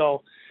this.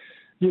 So,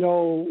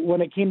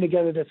 when it came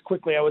together this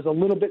quickly, I was a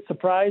little bit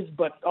surprised,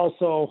 but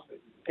also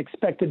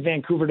expected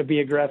Vancouver to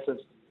be aggressive.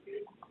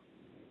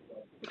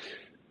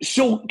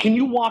 So can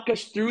you walk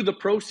us through the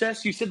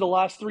process? You said the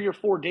last 3 or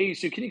 4 days.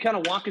 So can you kind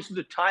of walk us through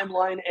the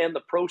timeline and the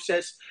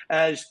process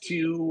as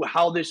to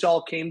how this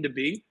all came to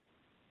be?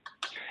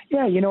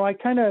 Yeah, I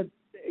kind of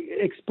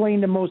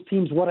explained to most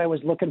teams what I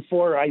was looking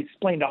for. I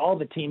explained to all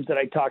the teams that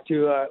I talked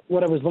to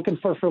what I was looking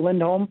for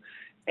Lindholm.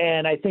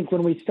 And I think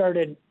when we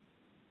started,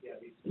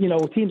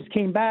 teams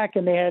came back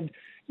and they had,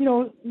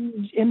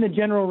 in the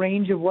general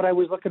range of what I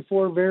was looking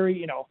for,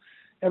 very,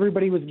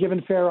 everybody was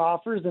given fair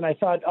offers, and I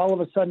thought all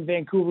of a sudden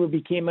Vancouver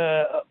became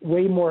a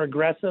way more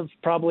aggressive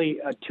probably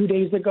 2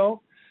 days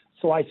ago.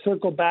 So I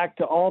circled back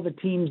to all the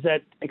teams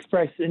that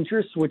expressed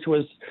interest, which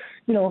was,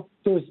 there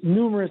was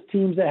numerous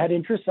teams that had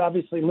interest.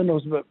 Obviously,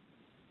 Lindholm's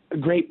a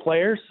great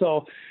player.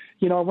 So,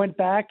 I went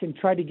back and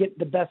tried to get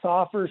the best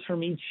offers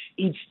from each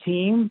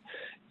team,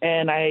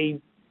 and I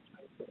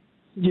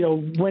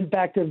went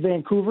back to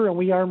Vancouver and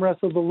we arm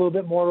wrestled a little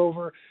bit more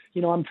over,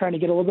 I'm trying to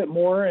get a little bit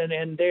more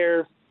and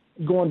they're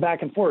going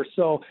back and forth.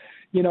 So,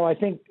 I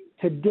think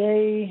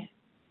today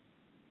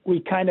we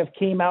kind of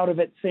came out of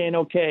it saying,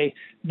 okay,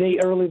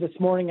 early this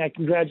morning, I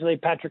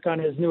congratulate Patrick on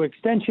his new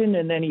extension.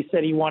 And then he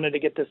said he wanted to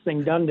get this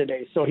thing done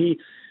today. So he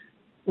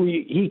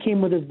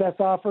came with his best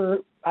offer.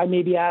 I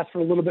maybe asked for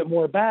a little bit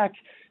more back.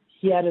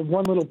 He added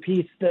one little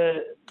piece,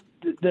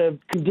 the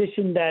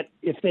condition that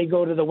if they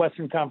go to the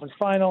Western Conference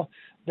Final,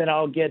 then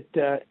I'll get,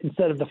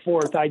 instead of the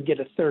fourth, I'd get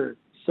a third.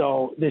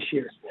 So this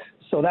year.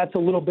 So that's a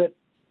little bit,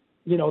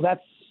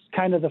 that's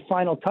kind of the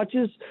final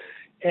touches.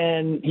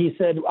 And he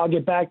said, I'll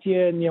get back to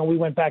you. And, we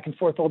went back and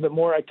forth a little bit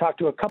more. I talked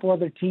to a couple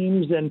other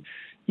teams and,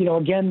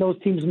 again, those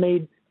teams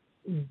made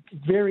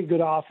very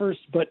good offers,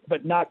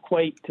 but not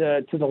quite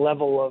to the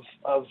level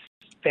of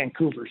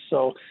Vancouver.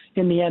 So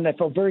in the end, I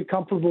felt very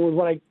comfortable with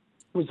what I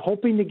was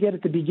hoping to get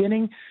at the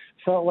beginning.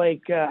 Felt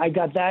like I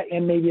got that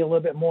and maybe a little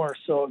bit more.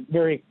 So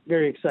very,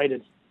 very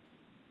excited.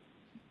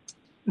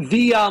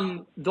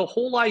 The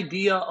whole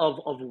idea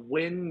of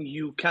when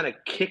you kind of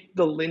kicked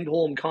the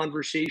Lindholm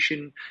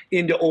conversation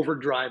into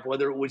overdrive,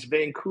 whether it was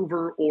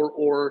Vancouver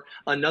or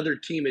another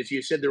team, as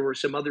you said, there were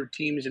some other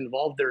teams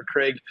involved there,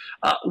 Craig.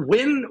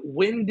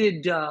 When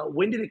did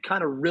it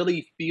kind of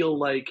really feel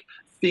like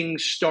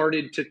things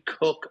started to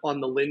cook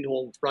on the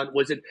Lindholm front?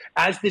 Was it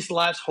as this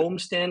last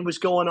homestand was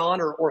going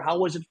on, or how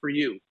was it for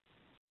you?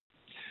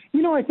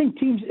 I think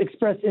teams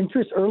expressed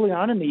interest early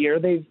on in the year.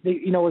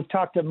 We've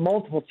talked to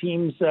multiple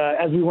teams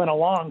as we went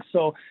along.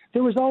 So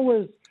there was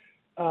always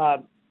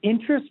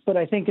interest, but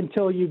I think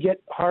until you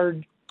get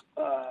hard,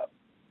 like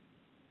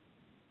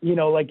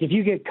if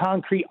you get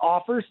concrete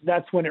offers,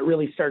 that's when it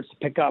really starts to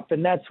pick up.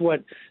 And that's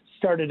what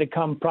started to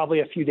come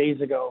probably a few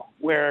days ago,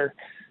 where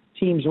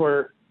teams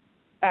were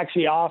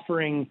actually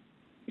offering,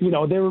 they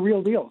were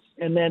real deals.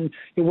 And then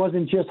it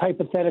wasn't just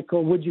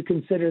hypothetical. Would you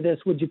consider this?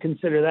 Would you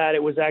consider that?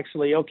 It was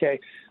actually, okay,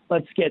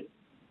 let's get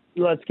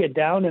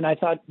down. And I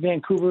thought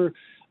Vancouver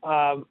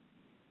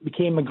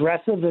became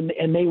aggressive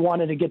and they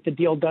wanted to get the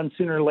deal done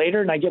sooner or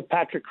later. And I give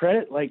Patrick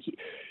credit. Like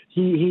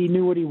he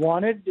knew what he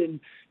wanted. And,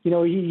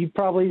 he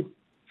probably,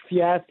 if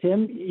you asked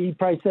him, he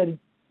probably said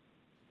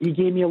he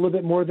gave me a little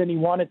bit more than he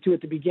wanted to at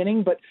the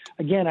beginning. But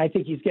again, I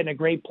think he's getting a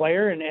great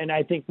player. And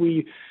I think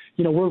we're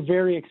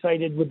very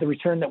excited with the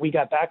return that we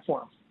got back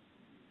for him.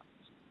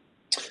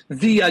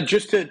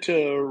 Just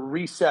to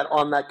reset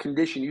on that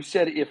condition, you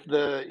said if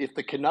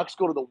the Canucks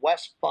go to the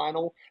West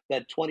Final,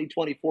 that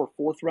 2024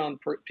 fourth round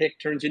pick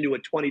turns into a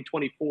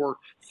 2024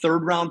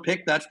 third round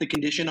pick. That's the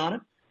condition on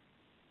it.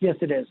 Yes,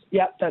 it is.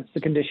 Yeah, that's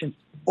the condition.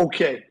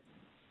 Okay,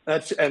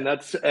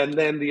 and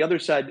then the other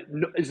side.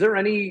 Is there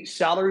any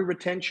salary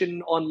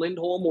retention on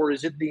Lindholm, or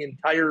is it the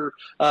entire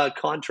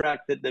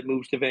contract that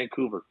moves to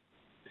Vancouver?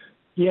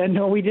 Yeah,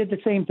 no, we did the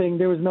same thing.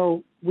 There was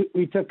no.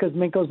 We took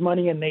Kuzmenko's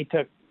money and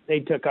they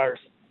took ours.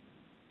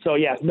 So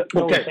yeah,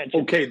 no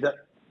retention.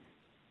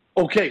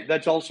 Okay,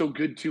 that's also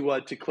good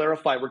to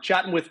clarify. We're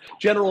chatting with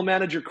General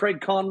Manager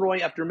Craig Conroy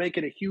after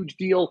making a huge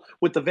deal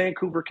with the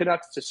Vancouver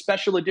Canucks. It's a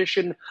special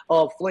edition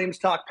of Flames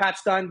Talk. Pat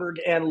Steinberg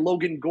and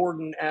Logan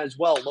Gordon as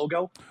well.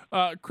 Logo?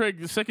 Craig,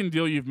 the second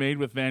deal you've made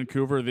with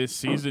Vancouver this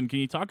season, can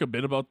you talk a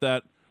bit about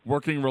that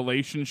working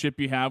relationship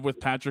you have with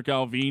Patrick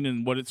Allvin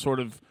and what it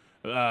sort of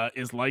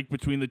is like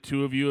between the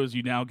two of you as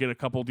you now get a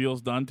couple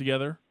deals done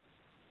together?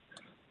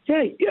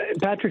 Yeah,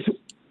 Patrick's,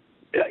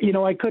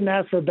 I couldn't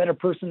ask for a better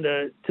person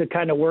to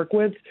kind of work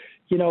with.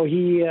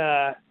 He,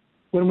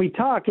 when we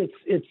talk,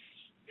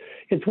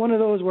 it's one of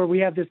those where we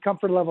have this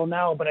comfort level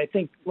now, but I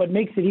think what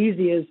makes it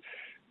easy is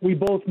we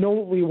both know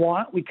what we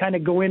want. We kind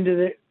of go into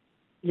the,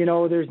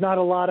 there's not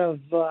a lot of,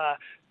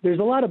 there's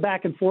a lot of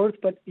back and forth,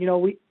 but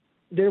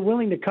they're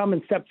willing to come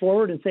and step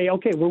forward and say,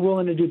 okay, we're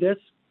willing to do this.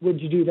 Would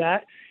you do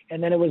that?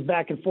 And then it was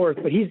back and forth,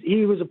 but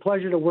he was a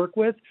pleasure to work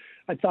with.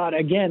 I thought,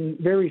 again,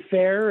 very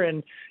fair.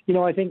 And,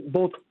 I think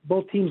both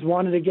teams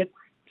wanted to get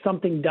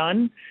something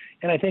done.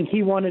 And I think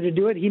he wanted to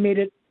do it. He made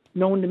it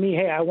known to me,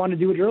 hey, I want to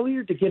do it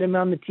earlier to get him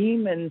on the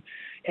team and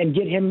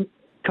get him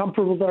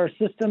comfortable with our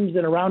systems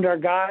and around our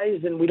guys.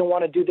 And we don't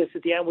want to do this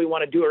at the end. We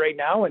want to do it right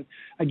now. And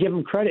I give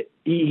him credit.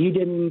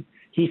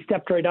 He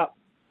stepped right up.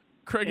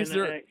 Craig, is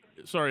there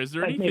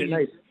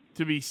anything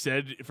to be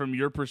said from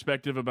your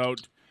perspective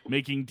about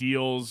making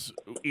deals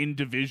in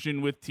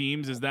division with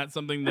teams? Is that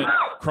something that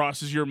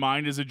crosses your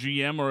mind as a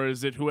GM, or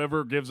is it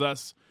whoever gives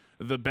us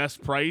the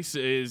best price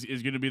is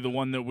going to be the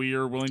one that we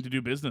are willing to do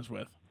business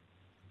with?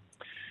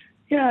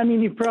 Yeah, I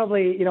mean, you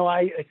probably,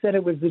 I said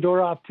it was the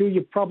door off too.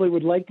 You probably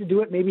would like to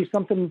do it, maybe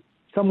something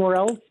somewhere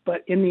else,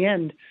 but in the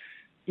end,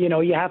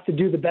 you have to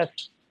do the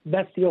best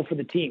deal for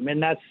the team.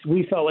 And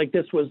we felt like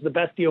this was the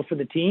best deal for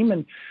the team.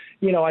 And,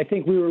 I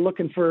think we were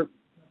looking for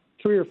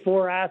 3 or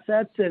 4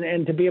 assets,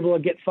 and to be able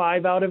to get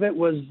 5 out of it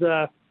was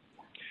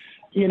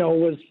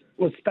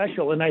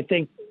special. And I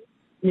think,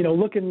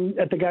 looking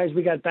at the guys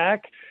we got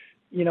back,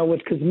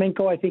 with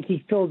Kuzmenko, I think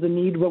he fills the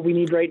need, what we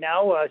need right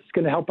now. It's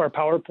going to help our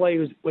power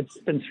play, what's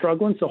been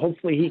struggling. So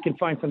hopefully he can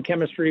find some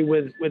chemistry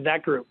with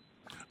that group.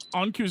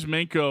 On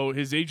Kuzmenko,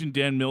 his agent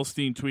Dan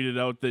Milstein tweeted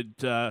out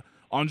that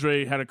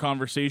Andre had a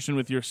conversation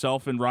with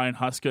yourself and Ryan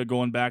Huska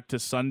going back to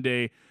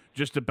Sunday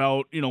just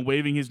about,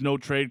 waiving his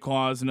no-trade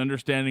clause and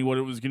understanding what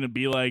it was going to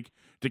be like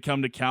to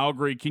come to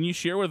Calgary. Can you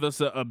share with us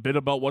a bit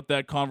about what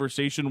that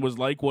conversation was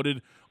like? What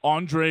did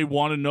Andre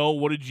want to know?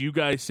 What did you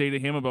guys say to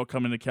him about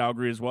coming to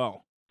Calgary as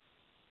well?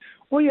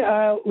 Well,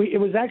 yeah, it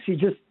was actually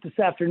just this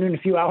afternoon, a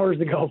few hours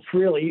ago,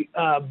 really.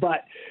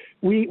 But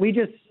we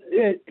just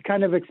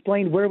kind of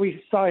explained where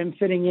we saw him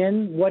fitting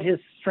in, what his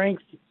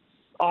strengths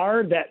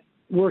are that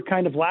we're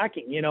kind of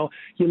lacking. You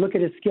look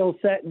at his skill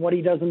set and what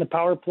he does in the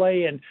power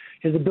play and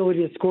his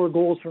ability to score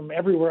goals from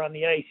everywhere on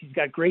the ice. He's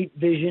got great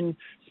vision,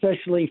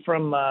 especially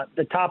from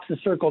the tops of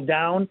the circle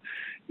down.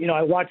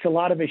 I watch a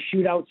lot of his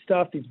shootout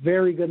stuff. He's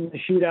very good in the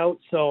shootout.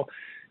 So,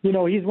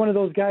 he's one of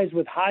those guys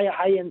with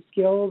high-end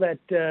skill that,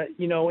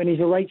 and he's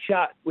a right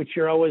shot, which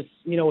you're always,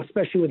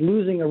 especially with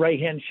losing a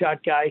right-hand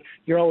shot guy,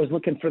 you're always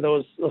looking for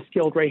those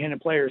skilled right-handed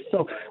players.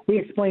 So we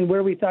explained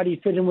where we thought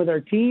he'd fit in with our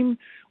team,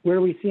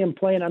 where we see him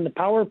playing on the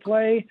power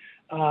play,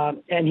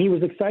 and he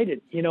was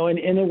excited, and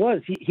it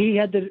was. He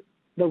had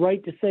the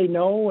right to say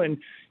no, and,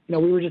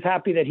 we were just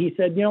happy that he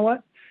said, you know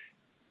what,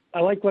 I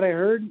like what I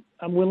heard.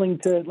 I'm willing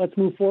to, let's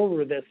move forward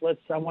with this.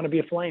 I want to be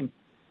a Flame.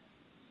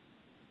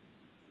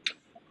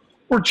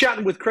 We're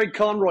chatting with Craig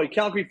Conroy,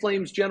 Calgary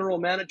Flames general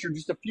manager,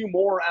 just a few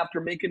more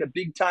after making a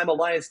big-time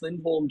Elias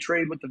Lindholm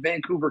trade with the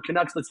Vancouver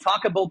Canucks. Let's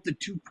talk about the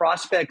two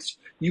prospects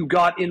you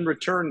got in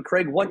return.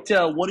 Craig, what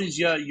is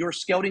your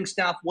scouting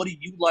staff? What do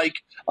you like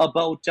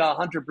about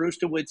Hunter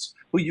Brustowitz,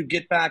 who you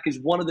get back as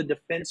one of the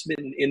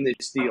defensemen in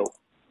this deal?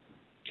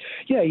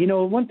 Yeah,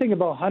 one thing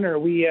about Hunter,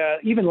 we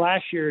even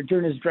last year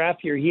during his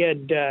draft year, he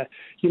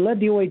led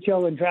the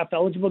OHL in draft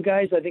eligible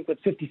guys, I think, with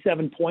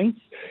 57 points,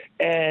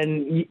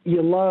 and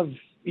you love.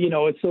 You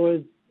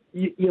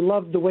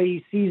love the way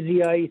he sees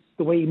the ice,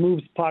 the way he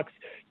moves pucks.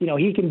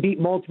 He can beat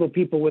multiple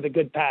people with a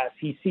good pass.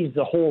 He sees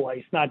the whole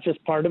ice, not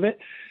just part of it.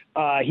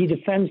 He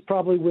defends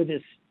probably with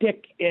his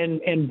stick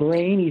and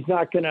brain. He's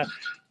not going to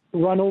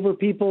run over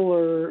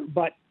people,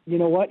 but you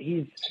know what?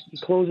 He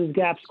closes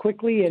gaps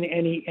quickly and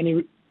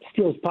he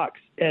steals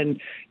pucks.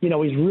 And,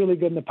 he's really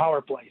good in the power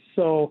play.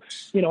 So,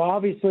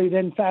 obviously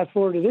then fast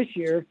forward to this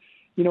year,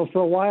 for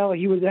a while,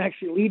 he was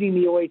actually leading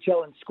the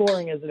OHL in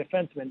scoring as a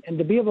defenseman. And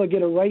to be able to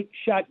get a right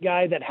shot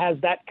guy that has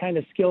that kind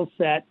of skill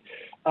set,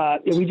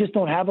 we just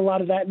don't have a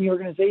lot of that in the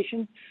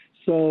organization.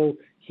 So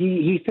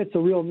he fits a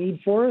real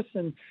need for us.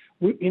 And,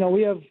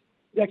 we have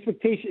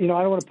expectation.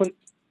 I don't want to put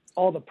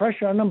all the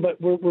pressure on him, but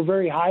we're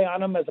very high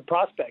on him as a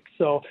prospect.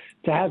 So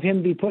to have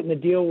him be put in the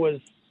deal was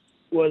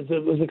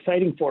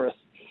exciting for us.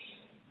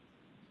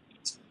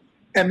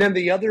 And then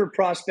the other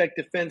prospect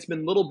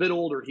defenseman, a little bit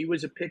older, he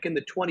was a pick in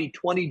the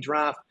 2020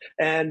 draft,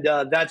 and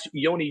that's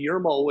Joni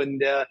Jurmo.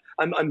 And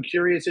I'm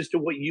curious as to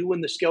what you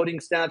and the scouting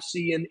staff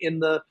see in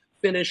the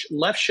Finnish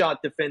left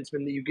shot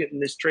defenseman that you get in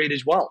this trade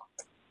as well.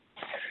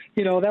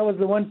 That was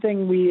the one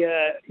thing we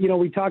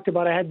talked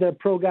about. I had the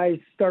pro guys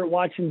start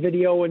watching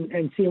video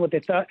and seeing what they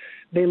thought.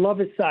 They love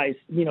his size,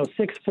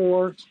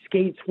 6'4",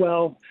 skates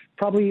well.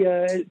 Probably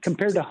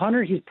compared to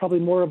Hunter, he's probably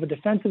more of a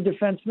defensive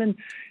defenseman,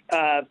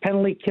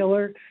 penalty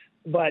killer.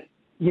 But,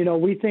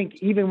 we think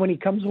even when he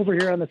comes over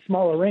here on the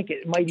smaller rink,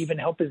 it might even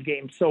help his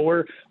game. So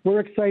we're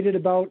excited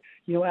about,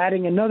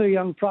 adding another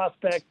young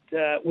prospect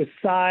with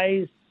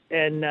size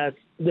and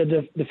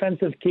the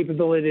defensive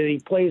capability that he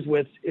plays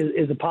with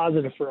is a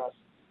positive for us.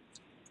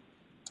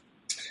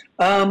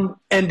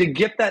 And to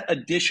get that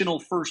additional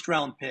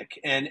first-round pick,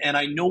 and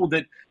I know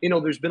that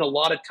there's been a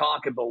lot of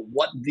talk about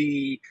what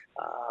the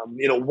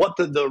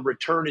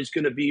return is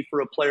going to be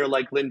for a player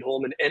like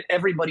Lindholm, and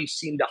everybody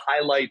seemed to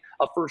highlight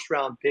a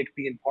first-round pick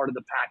being part of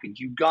the package.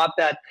 You got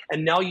that,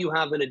 and now you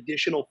have an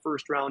additional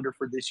first-rounder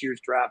for this year's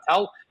draft.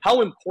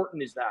 How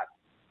important is that?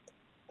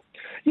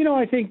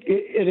 I think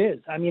it is.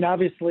 I mean,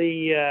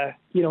 obviously,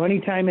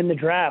 anytime in the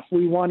draft,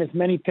 we want as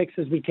many picks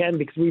as we can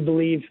because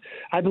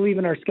I believe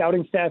in our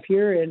scouting staff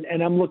here,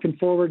 and I'm looking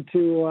forward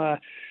to,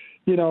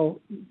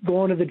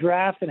 going to the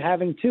draft and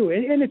having two.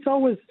 And it's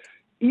always,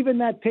 even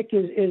that pick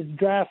is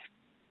draft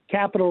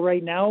capital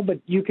right now, but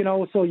you can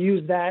also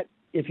use that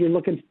if you're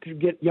looking to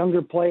get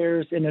younger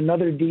players in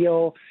another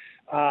deal.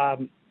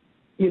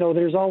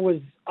 There's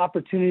always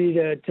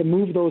opportunity to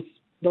move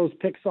those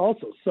picks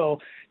also. So,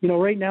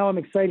 right now I'm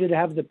excited to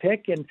have the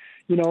pick, and,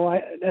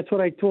 that's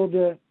what I told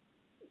the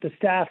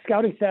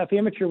scouting staff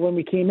amateur when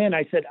we came in.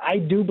 I said, I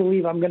do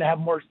believe I'm going to have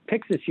more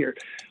picks this year.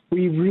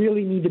 We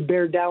really need to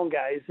bear down,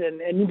 guys.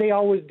 And they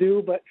always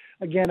do. But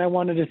again, I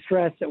wanted to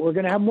stress that we're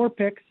going to have more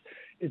picks.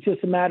 It's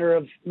just a matter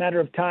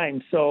of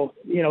time. So,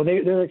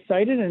 they're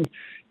excited, and,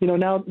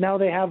 now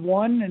they have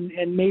one,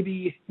 and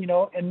maybe,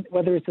 and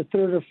whether it's a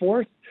third or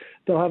fourth,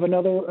 they'll have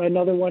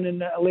another one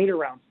in a later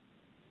round.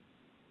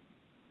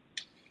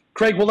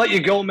 Craig, we'll let you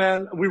go,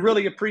 man. We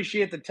really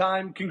appreciate the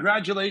time.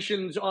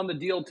 Congratulations on the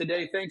deal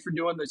today. Thanks for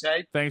doing this,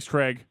 hey? Thanks,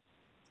 Craig.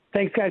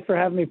 Thanks, guys, for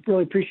having me.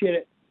 Really appreciate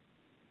it.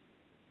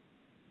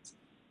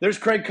 There's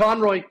Craig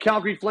Conroy,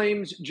 Calgary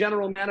Flames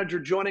general manager,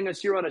 joining us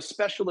here on a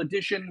special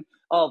edition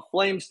of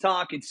Flames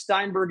Talk. It's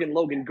Steinberg and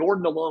Logan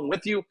Gordon along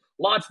with you.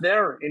 Lots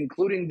there,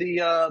 including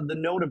the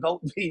note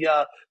about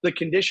the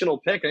conditional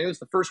pick. I think it's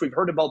the first we've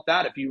heard about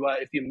that. If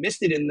you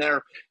missed it in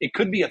there, it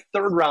could be a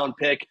third-round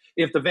pick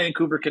if the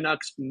Vancouver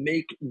Canucks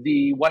make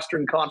the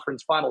Western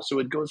Conference Final. So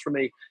it goes from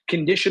a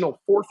conditional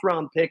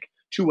fourth-round pick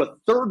to a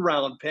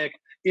third-round pick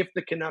if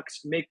the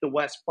Canucks make the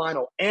West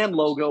Final. And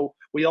Logo,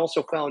 we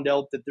also found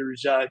out that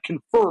there's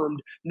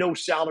confirmed no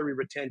salary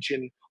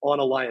retention on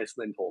Elias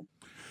Lindholm.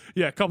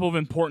 Yeah, a couple of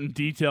important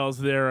details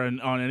there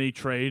on any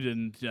trade,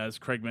 and as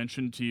Craig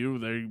mentioned to you,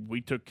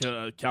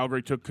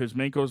 Calgary took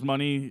Kuzmenko's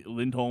money.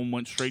 Lindholm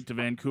went straight to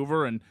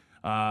Vancouver, and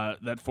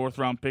that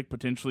fourth-round pick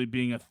potentially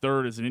being a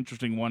third is an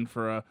interesting one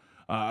for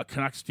a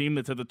Canucks team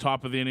that's at the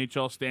top of the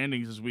NHL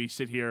standings as we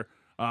sit here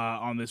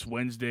on this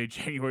Wednesday,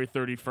 January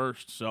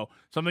 31st. So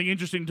something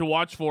interesting to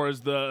watch for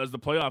as the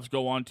playoffs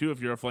go on too.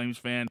 If you're a Flames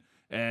fan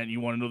and you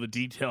want to know the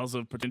details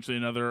of potentially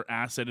another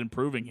asset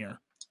improving here.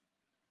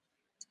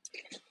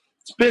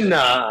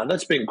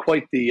 That's been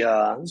quite the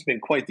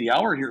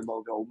hour here,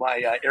 Logo.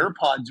 My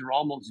AirPods are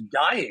almost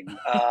dying.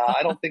 I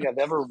don't think I've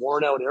ever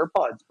worn out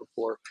AirPods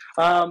before.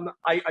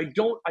 I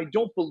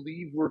don't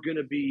believe we're going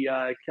to be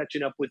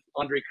catching up with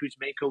Andrei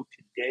Kuzmenko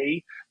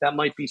today. That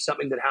might be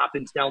something that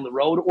happens down the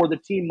road, or the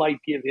team might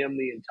give him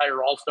the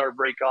entire All-Star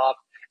break off,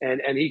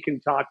 and he can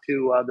talk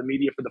to the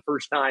media for the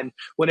first time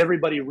when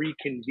everybody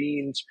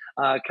reconvenes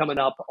coming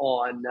up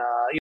on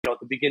at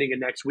the beginning of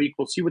next week.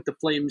 We'll see what the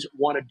Flames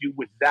want to do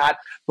with that.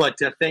 But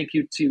thank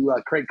you to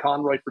Craig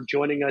Conroy for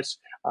joining us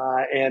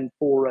and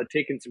for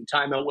taking some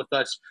time out with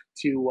us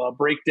to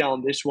break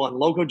down this one.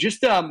 Logo,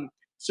 just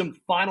some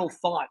final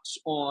thoughts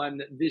on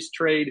this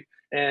trade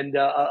and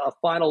a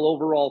final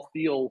overall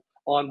feel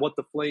on what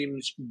the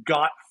Flames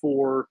got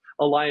for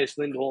Elias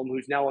Lindholm,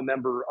 who's now a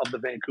member of the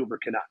Vancouver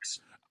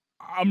Canucks.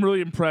 I'm really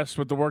impressed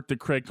with the work that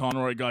Craig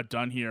Conroy got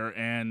done here.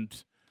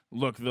 And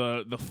look,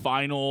 the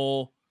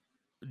final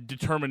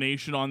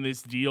determination on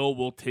this deal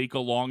will take a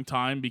long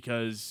time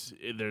because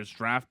there's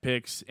draft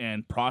picks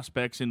and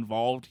prospects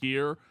involved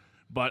here.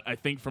 But I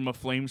think from a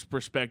Flames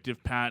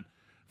perspective, Pat,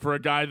 for a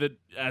guy that,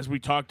 as we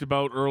talked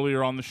about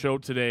earlier on the show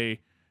today,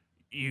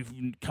 you've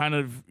kind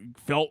of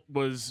felt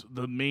was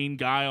the main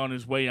guy on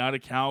his way out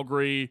of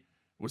Calgary,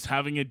 was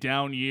having a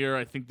down year.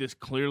 I think this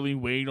clearly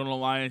weighed on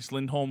Elias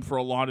Lindholm for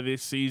a lot of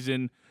this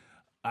season.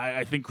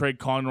 I think Craig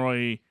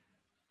Conroy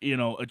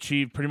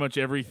achieved pretty much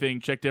everything,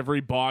 checked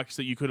every box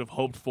that you could have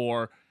hoped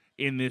for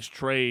in this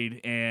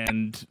trade,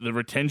 and the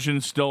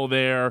retention's still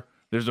there.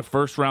 There's a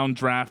first-round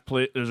draft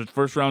pick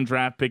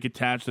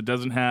attached that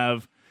doesn't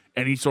have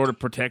any sort of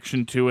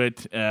protection to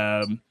it.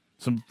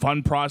 Some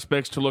fun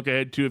prospects to look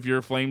ahead to if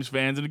you're Flames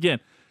fans. And again,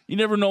 you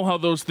never know how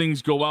those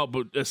things go out,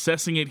 but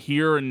assessing it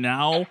here and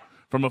now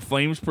from a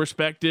Flames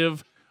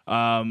perspective,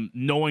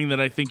 knowing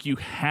that I think you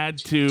had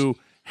to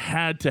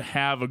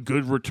have a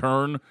good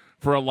return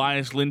for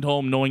Elias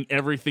Lindholm, knowing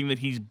everything that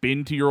he's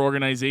been to your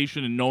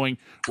organization and knowing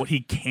what he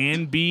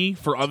can be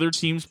for other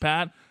teams,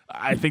 Pat,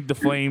 I think the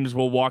Flames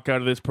will walk out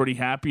of this pretty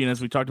happy. And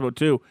as we talked about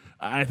too,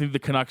 I think the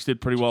Canucks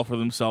did pretty well for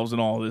themselves in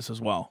all of this as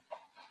well.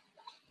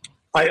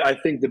 I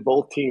think that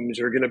both teams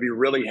are going to be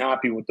really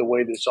happy with the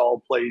way this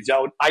all plays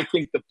out. I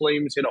think the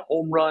Flames hit a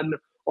home run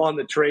on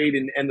the trade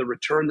and the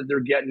return that they're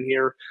getting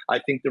here. I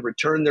think the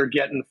return they're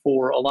getting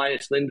for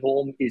Elias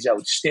Lindholm is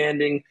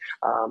outstanding.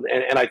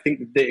 And I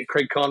think that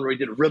Craig Conroy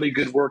did really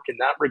good work in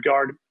that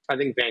regard. I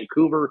think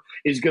Vancouver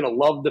is going to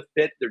love the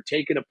fit. They're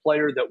taking a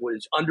player that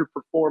was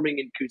underperforming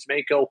in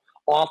Kuzmenko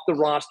off the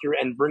roster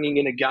and bringing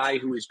in a guy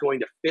who is going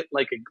to fit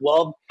like a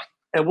glove.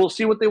 And we'll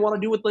see what they want to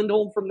do with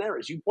Lindholm from there.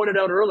 As you pointed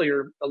out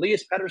earlier,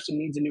 Elias Pettersson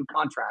needs a new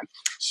contract.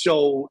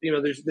 So,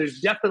 there's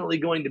definitely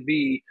going to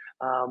be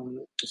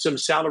some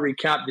salary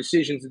cap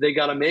decisions that they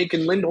got to make.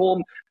 And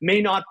Lindholm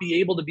may not be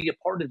able to be a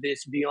part of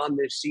this beyond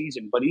this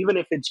season. But even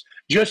if it's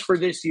just for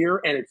this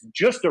year and it's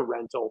just a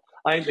rental,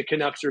 I think the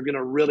Canucks are going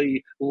to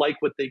really like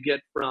what they get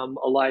from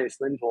Elias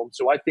Lindholm.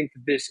 So I think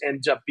that this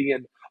ends up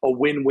being a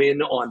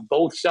win-win on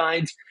both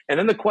sides. And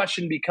then the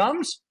question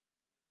becomes,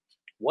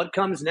 what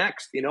comes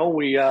next?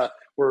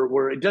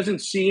 It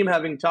doesn't seem,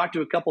 having talked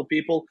to a couple of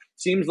people,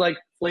 seems like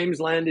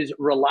Flamesland is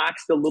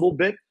relaxed a little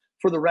bit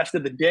for the rest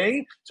of the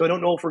day. So I don't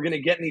know if we're going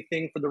to get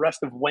anything for the rest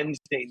of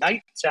Wednesday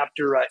night. It's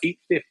after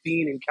 8:15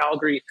 in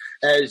Calgary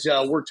as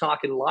we're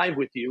talking live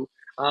with you.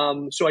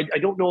 So I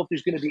don't know if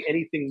there's going to be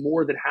anything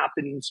more that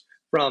happens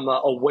from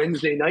a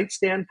Wednesday night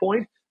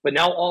standpoint. But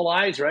now all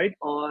eyes, right,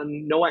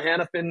 on Noah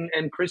Hannafin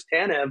and Chris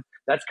Tanev.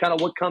 That's kind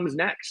of what comes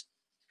next.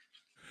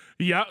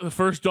 Yeah, the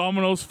first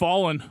domino's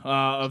fallen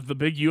of the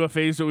big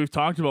UFAs that we've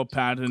talked about,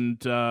 Pat, and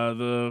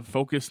the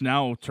focus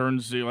now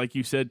turns, like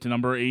you said, to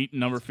number 8 and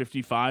number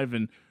 55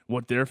 and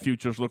what their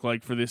futures look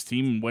like for this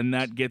team. And when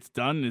that gets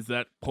done, is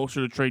that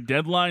closer to trade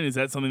deadline? Is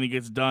that something that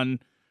gets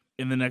done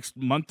in the next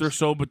month or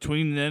so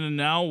between then and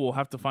now? We'll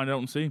have to find out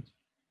and see.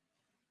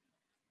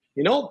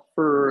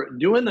 For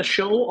doing the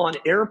show on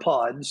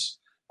AirPods,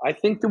 I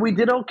think that we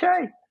did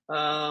okay.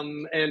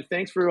 And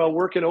thanks for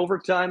working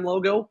overtime,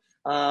 Logo.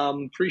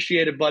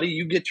 Appreciate it, buddy.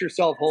 You get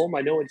yourself home.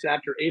 I know it's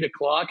after 8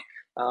 o'clock.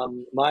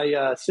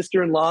 My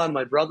sister-in-law and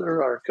my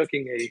brother are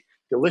cooking a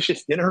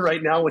delicious dinner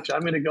right now, which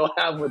I'm going to go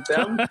have with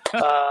them.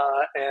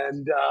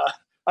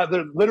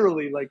 They're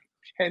literally like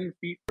 10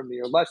 feet from me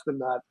or less than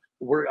that.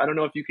 I don't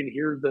know if you can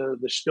hear the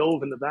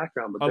stove in the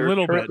background, but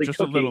they're currently just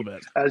a little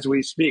bit as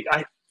we speak.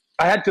 I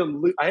had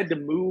to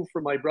move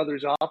from my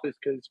brother's office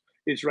because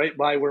it's right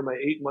by where my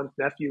 8-month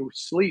nephew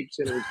sleeps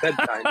and it was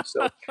bedtime.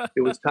 So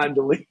it was time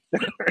to leave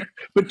there.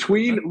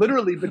 between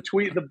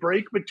the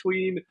break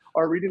between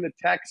our reading the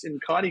text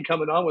and Connie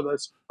coming on with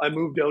us, I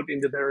moved out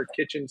into their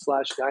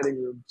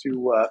kitchen/dining room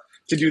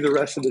to do the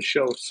rest of the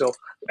show. So,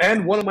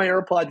 and one of my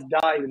AirPods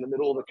died in the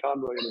middle of the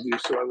Conroy interview,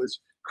 so I was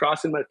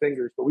crossing my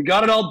fingers. But we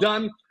got it all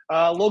done.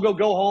 Logo,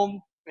 go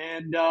home,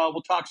 and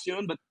we'll talk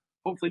soon. But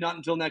hopefully not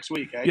until next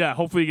week, eh? Yeah,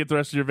 hopefully you get the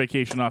rest of your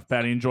vacation off,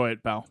 Patty. Enjoy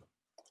it, pal.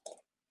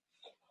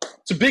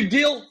 It's a big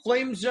deal.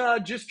 Flames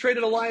just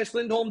traded Elias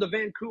Lindholm to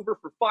Vancouver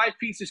for 5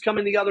 pieces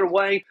coming the other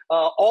way.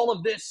 All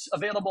of this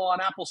available on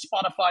Apple,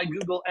 Spotify,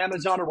 Google,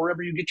 Amazon, or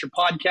wherever you get your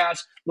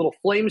podcasts. Little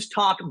Flames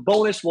Talk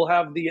bonus. We'll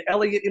have the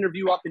Elliott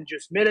interview up in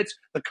just minutes,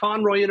 the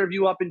Conroy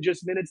interview up in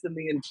just minutes, then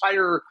the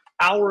entire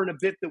hour and a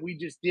bit that we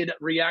just did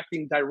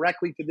reacting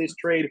directly to this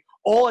trade,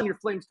 all on your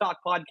Flames Talk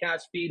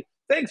podcast feed.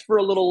 Thanks for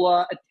a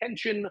little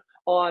attention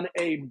on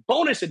a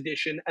bonus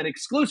edition, an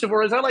exclusive,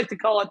 or as I like to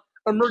call it,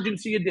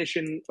 emergency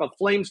edition of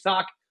Flames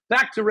Talk.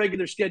 Back to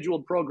regular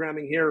scheduled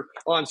programming here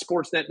on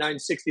Sportsnet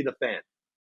 960 The Fan.